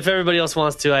it, but if everybody else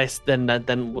wants to, then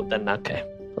okay.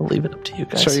 I'll leave it up to you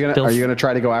guys. So are you gonna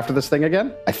try to go after this thing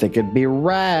again? I think it'd be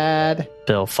rad.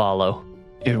 Bill, follow.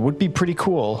 It would be pretty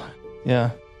cool.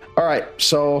 Yeah. All right,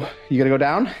 so you gonna go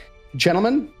down,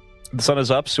 gentlemen? The sun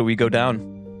is up, so we go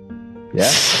down.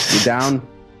 Yeah, you're down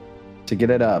to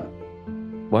get it up.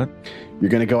 What?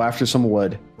 You're gonna go after some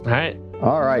wood.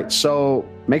 All right, so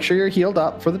make sure you're healed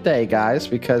up for the day, guys,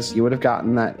 because you would have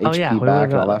gotten that HP we back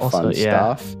and all would've that fun also,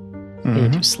 yeah. stuff. You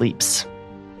do sleeps.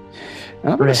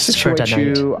 And I'm going to Rest for situate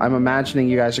tonight. you. I'm imagining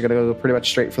you guys are going to go pretty much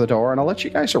straight for the door, and I'll let you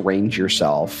guys arrange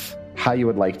yourself how you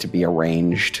would like to be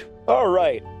arranged. All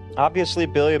right. Obviously,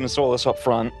 Billiam and Solus up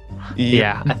front.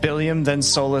 Yeah. Billiam, then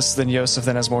Solus, then Yosef,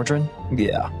 then Asmordran.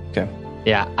 Yeah. Okay.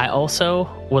 Yeah, I also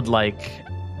would like...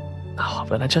 Oh,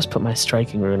 but I just put my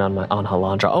striking rune on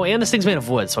Halandra. Oh, and this thing's made of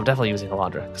wood, so I'm definitely using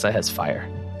Halandra, because it has fire.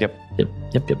 Yep.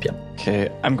 Okay,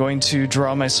 I'm going to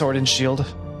draw my sword and shield.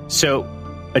 So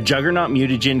a Juggernaut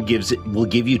mutagen will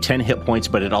give you 10 hit points,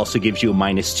 but it also gives you a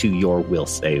 -2 your will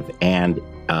save and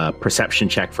perception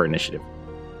check for initiative.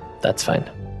 That's fine.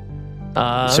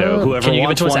 So whoever can you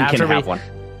wants give it to us one after can have one.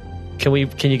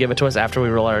 Can you give it to us after we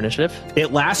roll our initiative?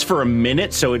 It lasts for a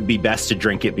minute, so it'd be best to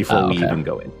drink it before we okay. even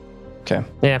go in. Okay.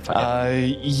 Yeah,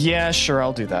 fine. Yeah, sure,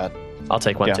 I'll do that. I'll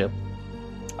take one too.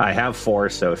 I have 4,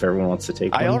 so if everyone wants to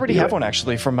take one. I already have one,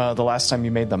 actually, from the last time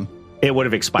you made them. It would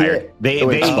have expired. Yeah, it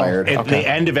expired. At Okay. the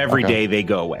end of every Okay. day, they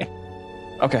go away.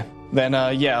 Okay. Then,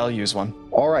 yeah, I'll use one.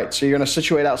 All right, so you're going to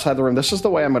situate outside the room. This is the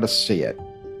way I'm going to see it.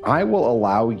 I will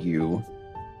allow you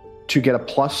to get a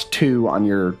 +2 on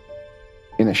your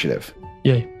initiative.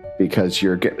 Yay. Because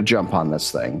you're getting a jump on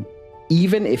this thing.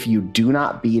 Even if you do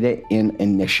not beat it in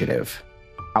initiative,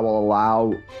 I will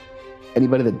allow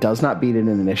anybody that does not beat it in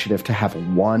initiative to have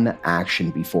one action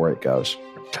before it goes.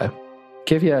 Okay.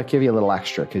 Give you a little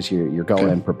extra because you're going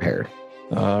in prepared.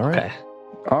 All right. Okay.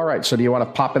 All right. So do you want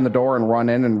to pop in the door and run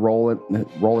in and roll it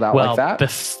out Well, like that?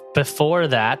 before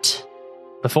that,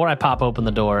 before I pop open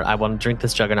the door, I want to drink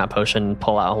this Juggernaut potion,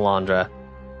 pull out Halandra.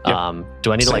 Yep.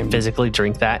 Do I need to Same. physically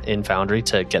drink that in Foundry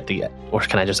to get or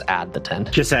can I just add the 10?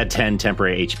 Just add 10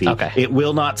 temporary HP. Okay. It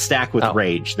will not stack with Oh.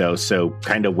 rage, though, so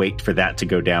kind of wait for that to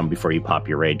go down before you pop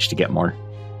your rage to get more.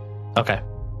 Okay.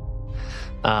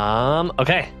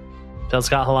 Okay. Bill's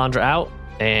got Halandra out,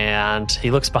 and he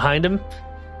looks behind him.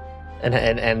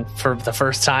 And for the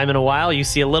first time in a while, you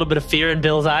see a little bit of fear in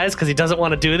Bill's eyes because he doesn't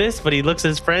want to do this, but he looks at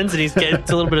his friends and he gets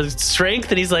a little bit of strength,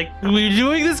 and he's like, "Are we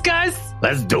doing this, guys?"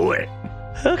 Let's do it.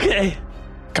 Okay.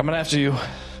 Coming after you.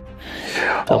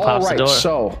 Bill All pops the right, door.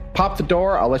 so pop the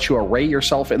door. I'll let you array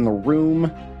yourself in the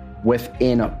room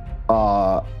within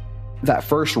that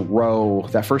first row,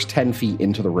 that first 10 feet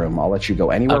into the room. I'll let you go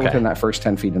anywhere Okay. within that first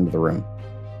 10 feet into the room.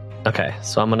 Okay,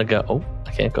 so I'm gonna go. Oh,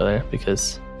 I can't go there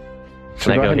because. So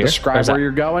Can I go go ahead and here? describe Where's where that?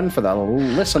 you're going for the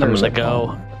listeners. I'm gonna at go.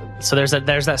 home. So there's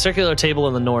that circular table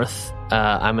in the north.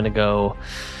 I'm gonna go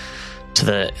to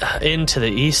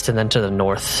the east and then to the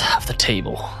north of the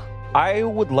table. I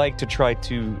would like to try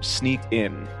to sneak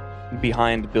in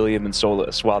behind Billiam and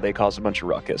Solus while they cause a bunch of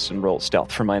ruckus and roll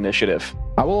stealth for my initiative.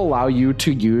 I will allow you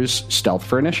to use stealth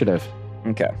for initiative.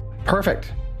 Okay.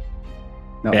 Perfect.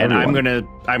 Now, And everyone.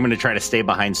 I'm gonna try to stay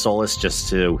behind Solus just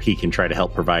so he can try to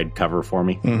help provide cover for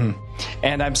me. Mm-hmm.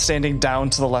 And I'm standing down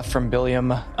to the left from Billiam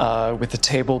with the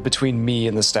table between me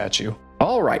and the statue.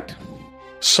 All right.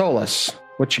 Solus,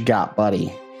 what you got,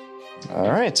 buddy? All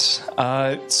right.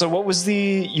 So what was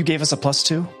you gave us a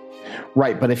 +2?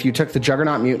 Right, but if you took the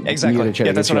Juggernaut Exactly. mutagen,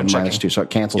 Yeah, it that's gives you what I'm a -2, checking. so it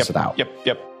cancels it out.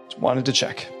 Yep. Just wanted to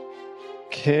check.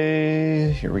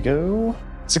 Okay, here we go.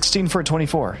 16 for a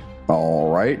 24.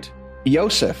 All right.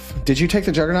 Yosef, did you take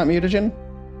the Juggernaut mutagen?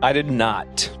 I did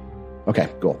not. Okay,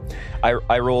 cool.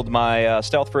 I rolled my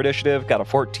stealth for initiative, got a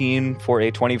 14 for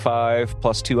a 25,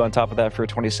 +2 on top of that for a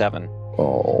 27.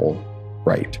 All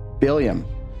right. Billiam.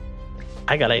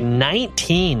 I got a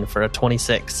 19 for a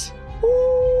 26.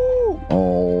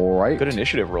 All right. Good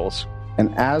initiative rolls.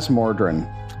 And Asmordran.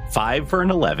 5 for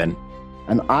an 11.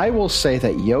 And I will say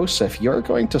that, Yosef, you're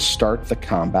going to start the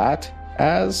combat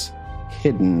as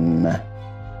hidden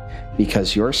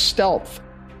because your stealth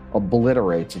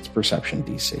obliterates its perception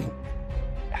DC.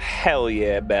 Hell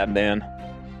yeah, Batman.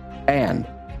 And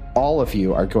all of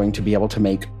you are going to be able to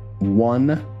make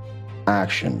one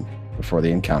action before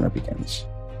the encounter begins.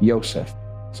 Yosef,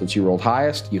 since you rolled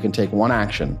highest, you can take one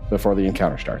action before the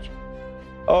encounter starts.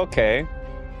 Okay.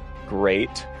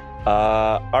 Great.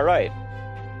 All right.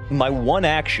 My one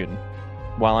action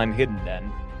while I'm hidden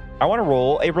then, I want to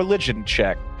roll a religion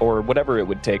check or whatever it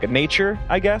would take. A nature,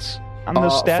 I guess, on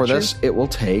those statues? For this, it will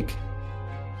take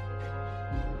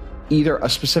either a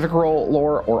specific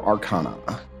lore or arcana.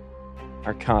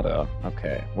 Arcana.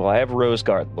 Okay. Well, I have Rose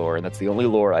Guard lore, and that's the only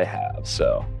lore I have,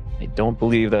 so I don't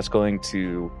believe that's going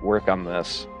to work on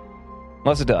this.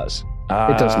 Unless it does.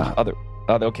 It does not.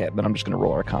 Okay, then I'm just going to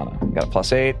roll Arcana. Got a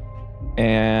 +8,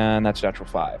 and that's natural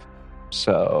 5.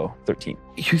 So 13.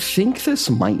 You think this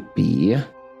might be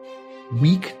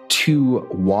weak to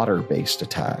water-based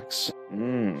attacks.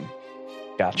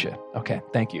 Gotcha. Okay,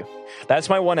 thank you. That's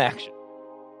my one action.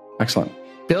 Excellent.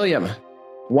 Billiam,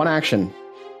 one action.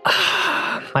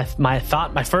 My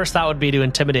first thought would be to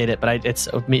intimidate it, but it's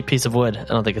a piece of wood. I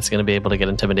don't think it's going to be able to get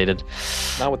intimidated.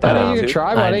 Not with that You attitude. can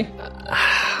try, buddy.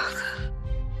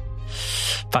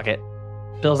 Fuck it.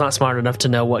 Bill's not smart enough to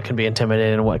know what can be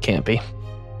intimidated and what can't be.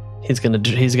 He's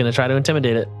gonna try to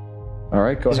intimidate it. All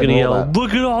right, go He's ahead gonna and roll yell, that.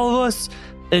 "Look at all of us,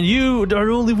 and you are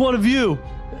only one of you,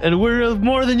 and we're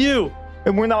more than you."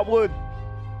 And we're not wood.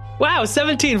 Wow,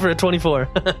 17 for a 24.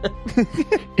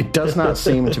 It does not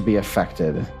seem to be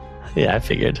affected. Yeah, I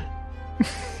figured.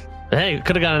 Hey,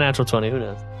 could have got a natural 20. Who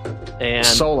knows? And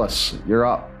Solus, you're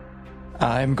up.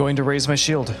 I'm going to raise my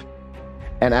shield.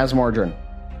 And Asmordran.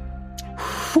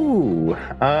 Whew.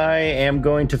 I am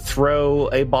going to throw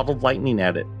a bottled lightning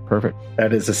at it. Perfect.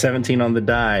 That is a 17 on the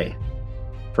die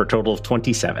for a total of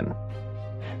 27.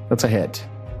 That's a hit.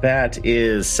 That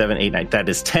is 7, 8, 9. That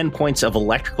is 10 points of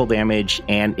electrical damage,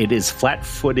 and it is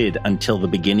flat-footed until the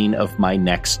beginning of my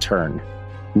next turn.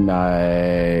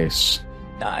 Nice.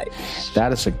 Nice.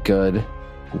 That is a good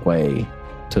way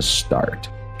to start.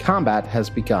 Combat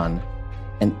has begun,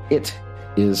 and it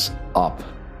is up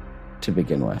to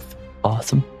begin with.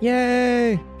 awesome.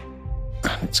 Yay!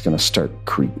 It's going to start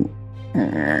creeping.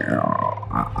 The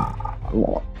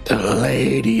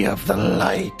Lady of the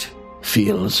Light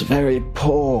feels very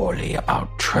poorly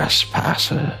about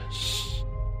trespassers.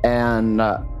 And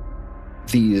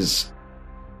these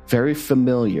very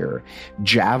familiar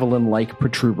javelin-like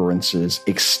protuberances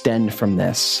extend from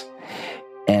this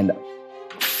and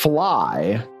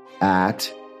fly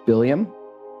at Billiam,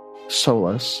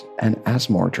 Solus, and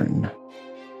Asmordran.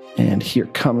 And here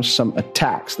comes some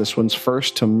attacks. This one's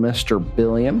first to Mr.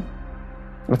 Billiam.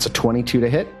 That's a 22 to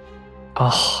hit.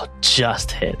 Oh,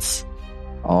 just hits.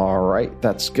 All right,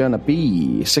 that's going to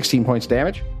be 16 points of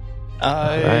damage.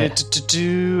 Right.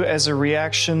 As a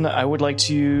reaction, I would like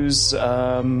to use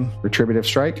Retributive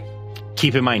strike.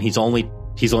 Keep in mind, he's only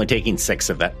taking 6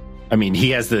 of that. I mean, he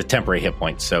has the temporary hit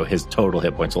points, so his total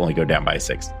hit points will only go down by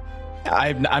 6.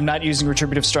 I'm not using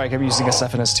Retributive Strike. I'm using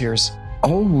Acephanous Tears.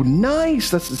 Oh,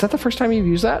 nice. Is that the first time you've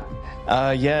used that?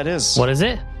 Yeah, it is. What is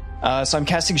it? So I'm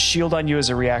casting Shield on you as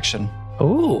a reaction.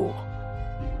 Ooh.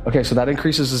 Okay, so that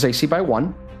increases his AC by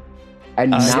 1.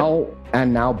 And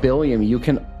now, Billiam, you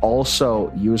can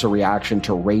also use a reaction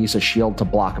to raise a shield to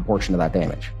block a portion of that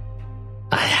damage.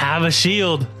 I have a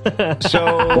shield.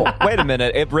 So, wait a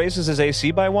minute. It raises his AC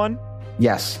by 1?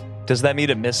 Yes. Does that mean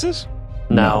it misses?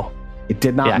 No. It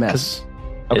did not Yeah, miss.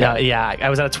 Okay. Yeah, I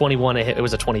was at a 21. It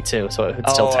was a 22, so it would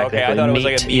still technically okay. I thought it was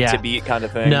meet. like a meet to beat kind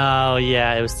of thing. No,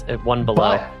 yeah, it was one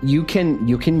below. But you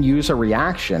can use a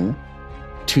reaction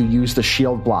to use the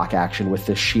shield block action with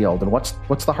this shield. And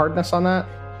what's the hardness on that?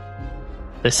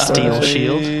 The steel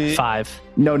shield, 5.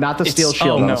 No, not the steel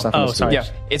shield. no. Sorry. Yeah,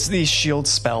 it's the shield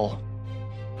spell.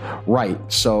 Right.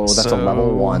 So that's a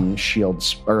level 1 shield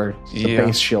or the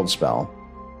base shield spell.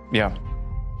 Yeah.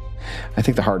 I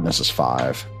think the hardness is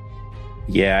 5.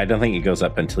 Yeah, I don't think it goes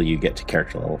up until you get to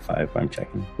character level 5. I'm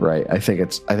checking. Right. I think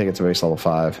it's a base level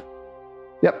 5.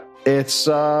 Yep. It's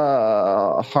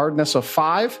hardness of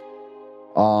 5.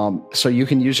 So you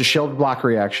can use a shield block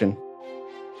reaction.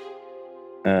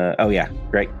 Oh yeah,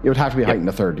 great. It would have to be heightened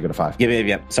to 3rd to go to 5.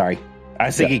 Yep. Sorry, I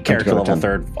was thinking character level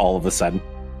 3rd all of a sudden.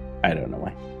 I don't know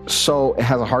why. So it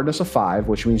has a hardness of 5,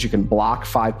 which means you can block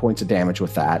 5 points of damage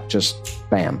with that. Just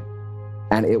bam.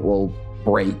 And it will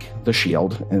break the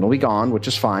shield and it'll be gone, which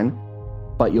is fine.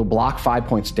 But you'll block 5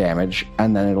 points of damage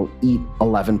and then it'll eat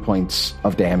 11 points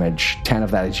of damage. 10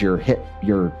 of that is your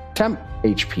temp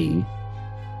HP.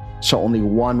 So only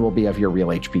one will be of your real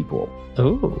HP pool.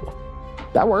 Ooh.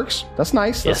 That works. That's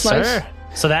nice. Yes, That's nice. sir.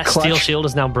 So that Clutch. steel shield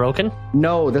is now broken?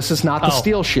 No, this is not the Oh.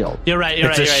 steel shield. You're right.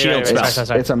 It's a shield spell.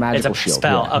 Sorry. It's a magical shield,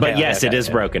 spell. yeah. Okay, But yes, it is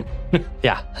broken.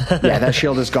 Yeah. Yeah, that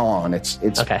shield is gone. It's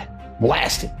Okay.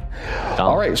 blasted. Gone.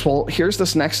 All right, so well, here's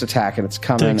this next attack, and it's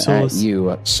coming Thanks, at Solus.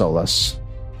 you, Solus.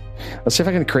 Let's see if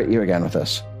I can crit you again with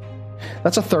this.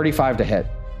 That's a 35 to hit.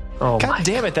 Oh, God my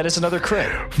damn it, that is another crit.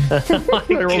 I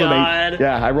rolled God. an 8.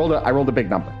 Yeah, I rolled a big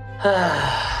number.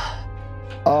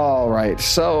 All right,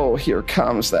 so here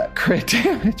comes that crit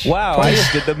damage. Wow, I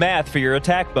just did the math for your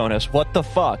attack bonus. What the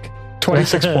fuck?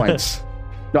 26 points.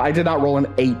 No, I did not roll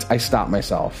an 8. I stopped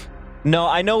myself. No,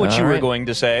 I know what All you were right. going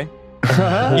to say.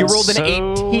 You rolled an So-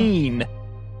 18.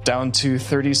 Down to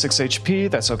 36 HP.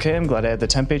 That's okay. I'm glad I had the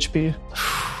temp HP.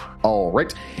 All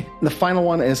right. The final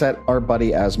one is at our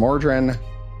buddy Asmordran.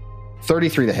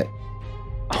 33 to hit.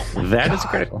 That is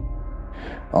critical.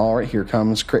 All right, here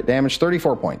comes crit damage,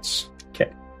 34 points.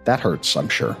 Okay. That hurts, I'm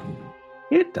sure.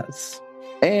 It does.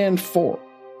 And for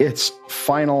its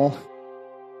final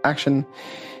action,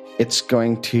 it's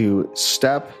going to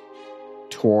step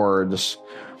towards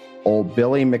old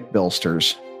Billy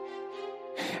McBilsters.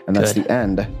 And that's Good. the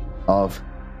end of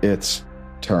its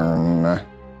turn.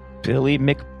 Billy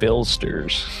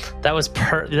McBilsters. That was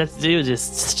that dude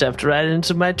just stepped right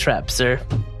into my trap, sir.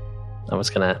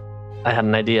 I had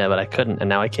an idea, but I couldn't, and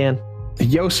now I can.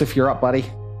 Yosef, you're up, buddy.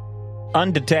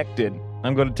 Undetected.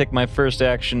 I'm going to take my first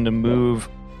action to move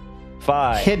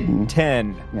 5, Hidden.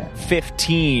 10, Yeah.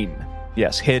 15.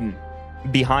 Yes, hidden.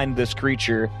 Behind this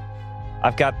creature.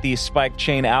 I've got the spike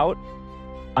chain out.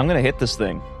 I'm going to hit this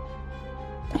thing.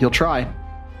 You'll try.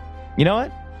 You know what?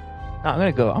 No, I'm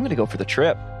gonna go for the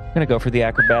trip. I'm gonna go for the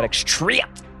acrobatics trip.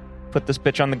 Put this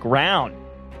bitch on the ground.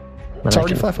 It's And I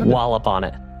already can flat-footed. wallop on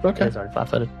it. Okay. It's already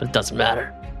flat-footed, but it doesn't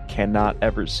matter. Cannot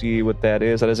ever see what that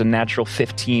is. That is a natural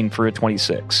 15 for a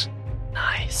 26.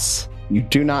 Nice. You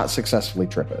do not successfully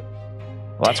trip it.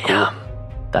 Well, that's Damn.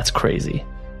 That's crazy.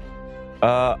 cool.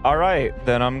 All right,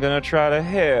 then I'm gonna try to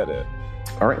hit it.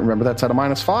 All right, remember that's at a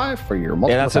 -5 for your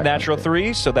multiple. And that's a attack natural benefit.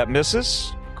 3, so that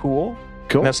misses. Cool.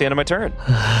 Cool. And that's the end of my turn.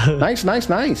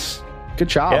 Nice. Good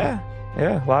job.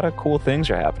 Yeah. A lot of cool things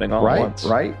are happening all at once.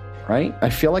 Right. I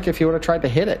feel like if you would have tried to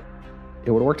hit it,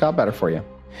 it would have worked out better for you.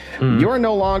 You are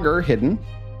no longer hidden.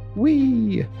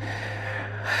 Wee.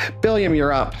 Billiam,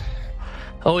 you're up.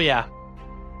 Oh, yeah.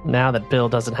 Now that Bill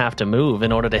doesn't have to move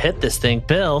in order to hit this thing,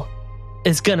 Bill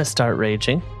is going to start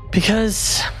raging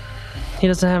because he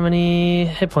doesn't have any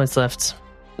hit points left.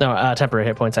 No, temporary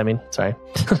hit points, I mean. Sorry.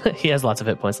 He has lots of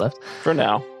hit points left. For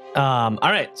now. All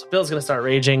right, so Bill's going to start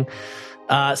raging.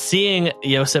 Seeing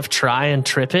Yosef try and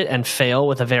trip it and fail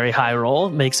with a very high roll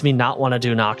makes me not want to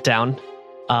do knockdown.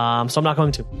 So I'm not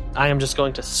going to. I am just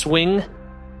going to swing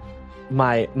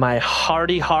my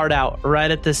hearty heart out right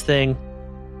at this thing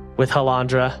with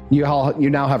Halandra. You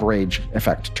now have rage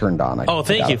effect turned on. Oh,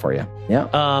 thank got you. it for you.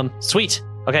 Yeah. Sweet.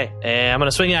 Okay, and I'm going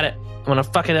to swing at it. I'm going to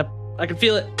fuck it up. I can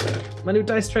feel it. My new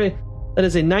dice tray. That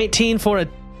is a 19 for a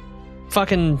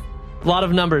fucking lot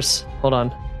of numbers. Hold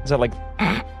on. Is that like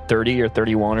 30 or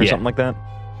 31 or Yeah. something like that?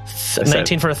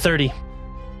 19 for a 30.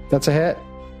 That's a hit.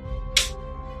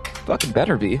 Fucking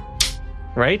better be.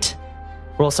 Right?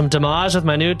 Roll some damage with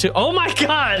my new two. Oh my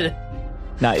god!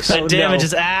 Nice. That damage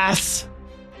is ass.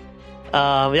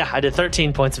 Yeah, I did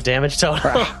 13 points of damage total.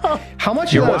 How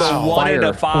much You of rolled that a is 1 and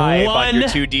a fire? 5 on your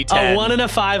 2d10. A 1 and a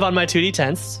 5 on my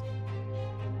 2d10s.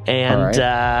 And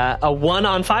All a 1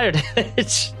 on fire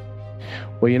damage.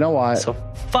 Well, you know what? So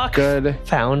fuck Good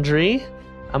Foundry.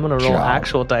 I'm going to roll job.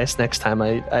 actual dice next time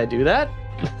I do that.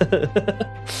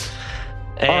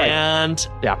 And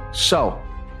yeah. So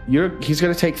he's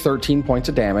going to take 13 points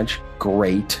of damage.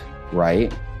 Great,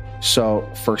 right? So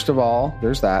first of all,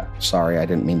 there's that. Sorry, I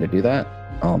didn't mean to do that.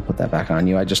 I'll put that back on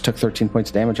you. I just took 13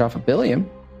 points of damage off of Billiam,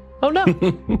 Oh no.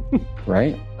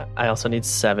 right? I also need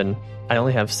 7. I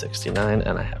only have 69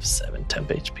 and I have 7 temp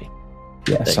HP.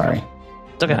 Yeah, you sorry.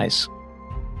 It's okay. Nice.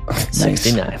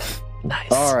 69.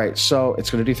 Nice. All right, so it's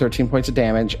going to do 13 points of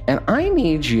damage, and I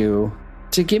need you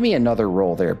to give me another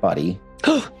roll there, buddy.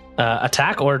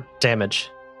 Attack or damage?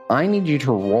 I need you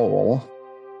to roll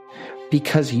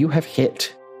because you have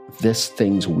hit this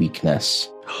thing's weakness.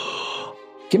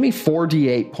 Give me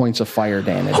 4d8 points of fire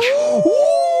damage. All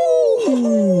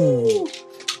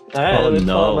right, Oh, let me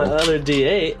pull out no. my other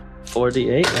D8.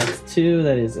 4d8, that's 2.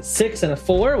 That is a 6 and a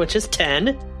 4, which is 10.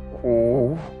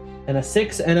 And a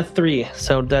 6 and a 3.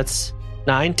 So that's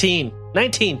 19.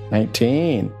 19.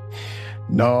 19.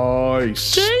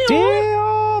 Nice.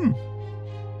 Damn!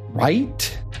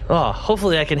 Right? Oh,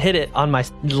 hopefully I can hit it on my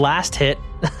last hit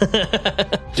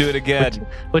Do it again.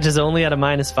 Which is only at a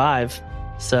 -5.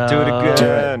 So Do it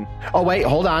again. Oh wait,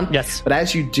 hold on. Yes. But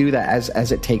as you do that,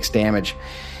 as it takes damage,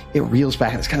 it reels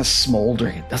back and it's kind of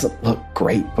smoldering. It doesn't look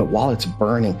great, but while it's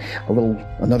burning,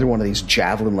 another one of these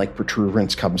javelin-like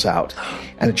protruberance comes out,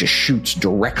 and it just shoots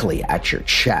directly at your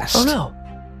chest. Oh no!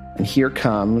 And here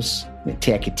comes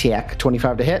attack,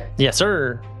 25 to hit. Yes,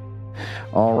 sir.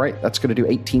 All right, that's going to do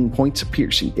 18 points of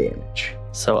piercing damage.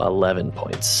 So 11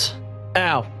 points.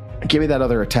 Ow! Give me that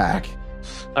other attack.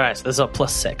 All right, so this is a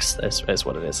 +6. Is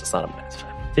what it is. It's not a -5.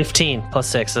 15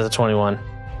 +6 is a 21.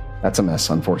 That's a miss,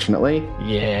 unfortunately.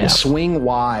 Yeah. You swing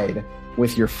wide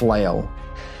with your flail.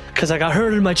 Because I got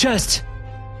hurt in my chest.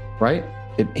 Right?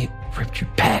 It ripped your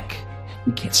back.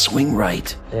 You can't swing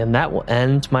right. And that will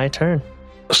end my turn.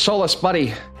 Solus,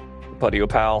 buddy. Buddy,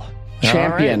 pal.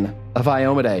 Champion of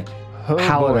Iomade. Oh,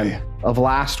 Paladin boy. of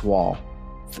Last Wall.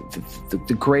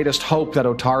 The greatest hope that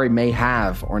Otari may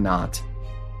have or not.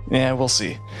 Yeah, we'll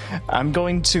see. I'm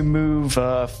going to move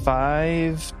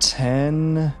 5,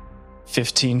 10,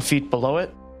 15 feet below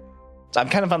it. I'm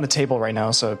kind of on the table right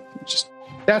now, so just...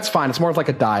 That's fine. It's more of like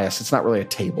a dais. It's not really a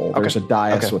table. There's a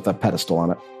dais with a pedestal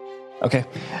on it. Okay.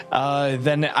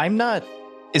 Then I'm not...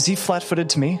 Is he flat-footed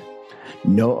to me?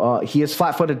 No, he is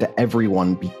flat-footed to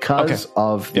everyone because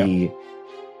of the...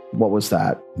 What was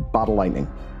that? Bottle lightning.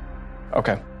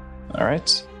 Okay. All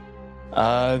right.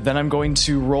 Then I'm going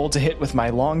to roll to hit with my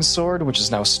longsword, which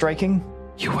is now striking.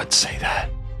 You would say that.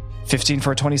 15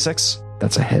 for a 26.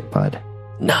 That's a hit, bud.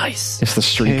 Nice. Is the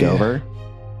streak Okay. over?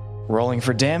 Rolling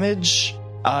for damage.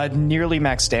 Nearly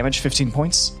max damage, 15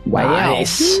 points. Wow.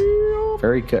 Nice.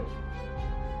 Very good.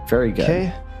 Very good.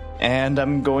 Okay. And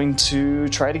I'm going to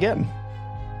try it again.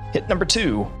 Hit number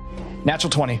 2. Natural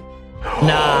 20.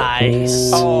 Nice.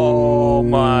 Oh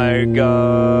my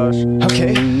gosh.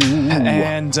 Okay.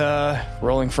 And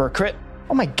rolling for a crit.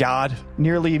 Oh my god.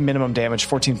 Nearly minimum damage,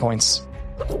 14 points.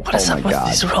 What is Oh up my with God.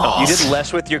 these rolls? You did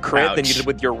less with your crit than you did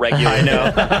with your regular. I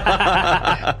know.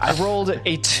 I rolled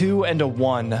a 2 and a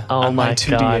 1 on my my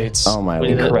 2d8s. Oh my lord.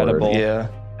 Incredible. Yeah.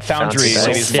 Foundry,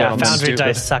 Foundry ladies and yeah, gentlemen. Foundry Stupid.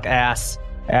 dice suck ass.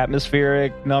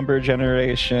 Atmospheric number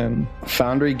generation.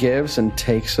 Foundry gives and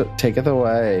taketh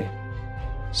away.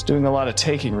 Just doing a lot of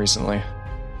taking recently.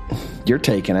 You're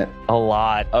taking it. A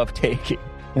lot of taking.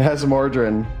 As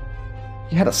Mordrin,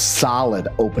 you had a solid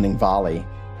opening volley.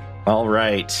 All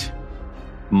right.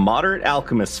 Moderate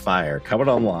Alchemist Fire coming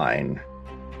online.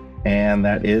 And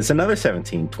that is another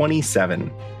 17, 27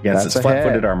 against That's its a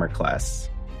flat-footed hit. armor class.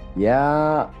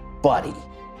 Yeah, buddy.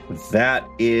 That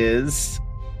is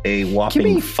a whopping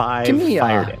Give me- 5 give me,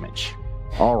 fire damage.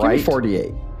 All Give me right.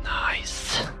 48.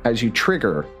 Nice. As you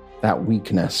trigger that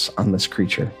weakness on this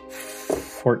creature.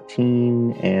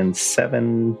 14 and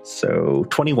 7, so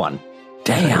 21.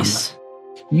 Damn. Nice.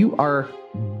 You are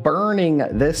burning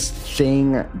this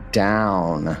thing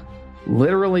down.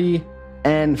 Literally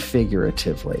and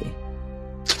figuratively.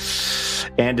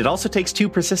 And it also takes 2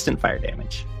 persistent fire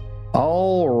damage.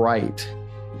 All right.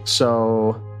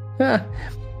 So,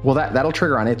 well, that'll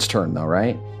trigger on its turn, though,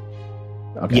 right?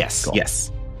 Okay, Yes, cool.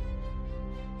 yes.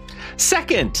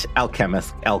 Second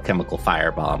alchemical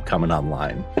firebomb coming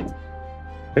online.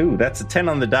 Ooh, that's a 10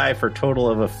 on the die for a total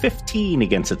of a 15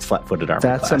 against its flat-footed armor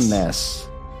That's class. a miss.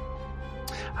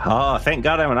 Oh, thank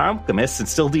God I'm an alchemist and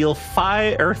still deal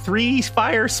 3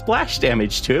 fire splash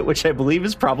damage to it, which I believe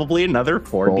is probably another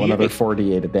 4d8. Roll another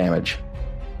 48 of damage.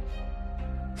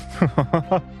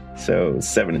 So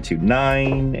 7 and 2,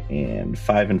 9, and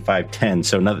 5 and 5, 10.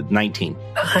 So another 19.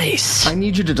 Nice. I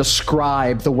need you to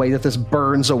describe the way that this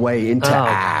burns away into Oh.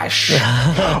 ash.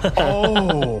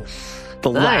 Oh.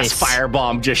 The Nice. last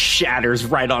firebomb just shatters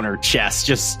right on her chest,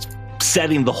 just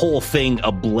setting the whole thing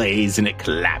ablaze, and it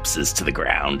collapses to the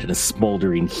ground in a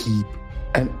smoldering heap.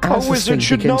 And as this wizard thing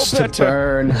should know begins to better.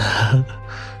 burn,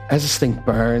 as this thing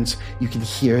burns, you can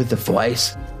hear the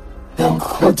voice.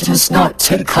 Belcourt does not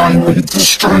take kindly to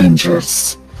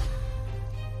strangers.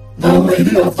 The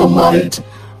Lady of the Light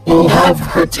will have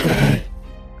her day.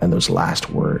 And those last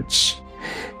words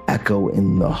echo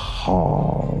in the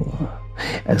hall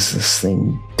as this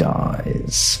thing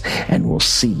dies. And we'll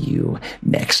see you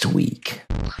next week.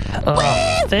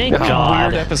 Oh, thank Weird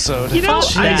God. episode. You know,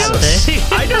 Jesus.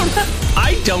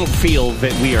 I don't feel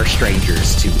that we are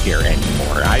strangers to here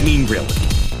anymore. I mean, really.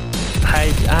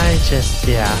 I just,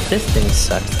 yeah, this thing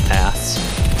sucks ass.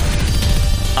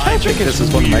 I think this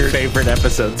is one of my favorite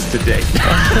episodes to date.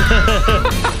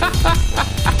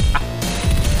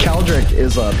 Caldric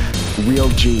is a real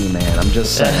G, man. I'm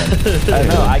just saying. I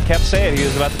know. I kept saying he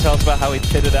was about to tell us about how he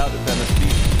pitted out at Venice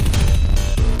Beach.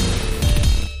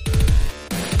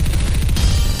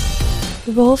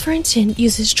 Roll for Intent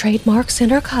uses trademarks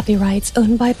and/or copyrights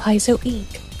owned by Paizo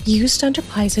Inc., used under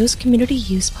Paizo's community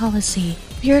use policy.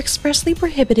 We are expressly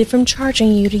prohibited from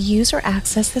charging you to use or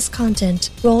access this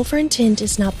content. Roll for Intent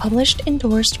is not published,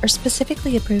 endorsed, or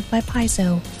specifically approved by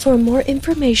Paizo. For more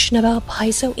information about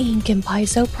Paizo Inc. and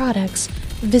Paizo products,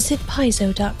 visit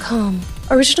paizo.com.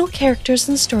 Original characters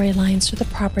and storylines are the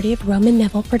property of Roman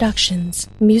Neville Productions.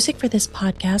 Music for this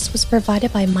podcast was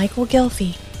provided by Michael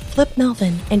Gilfie, Flip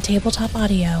Melvin, and Tabletop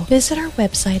Audio. Visit our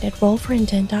website at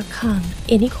rollforintent.com.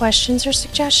 Any questions or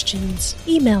suggestions,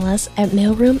 email us at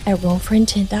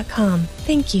mailroom@rollforintent.com.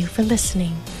 Thank you for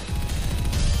listening.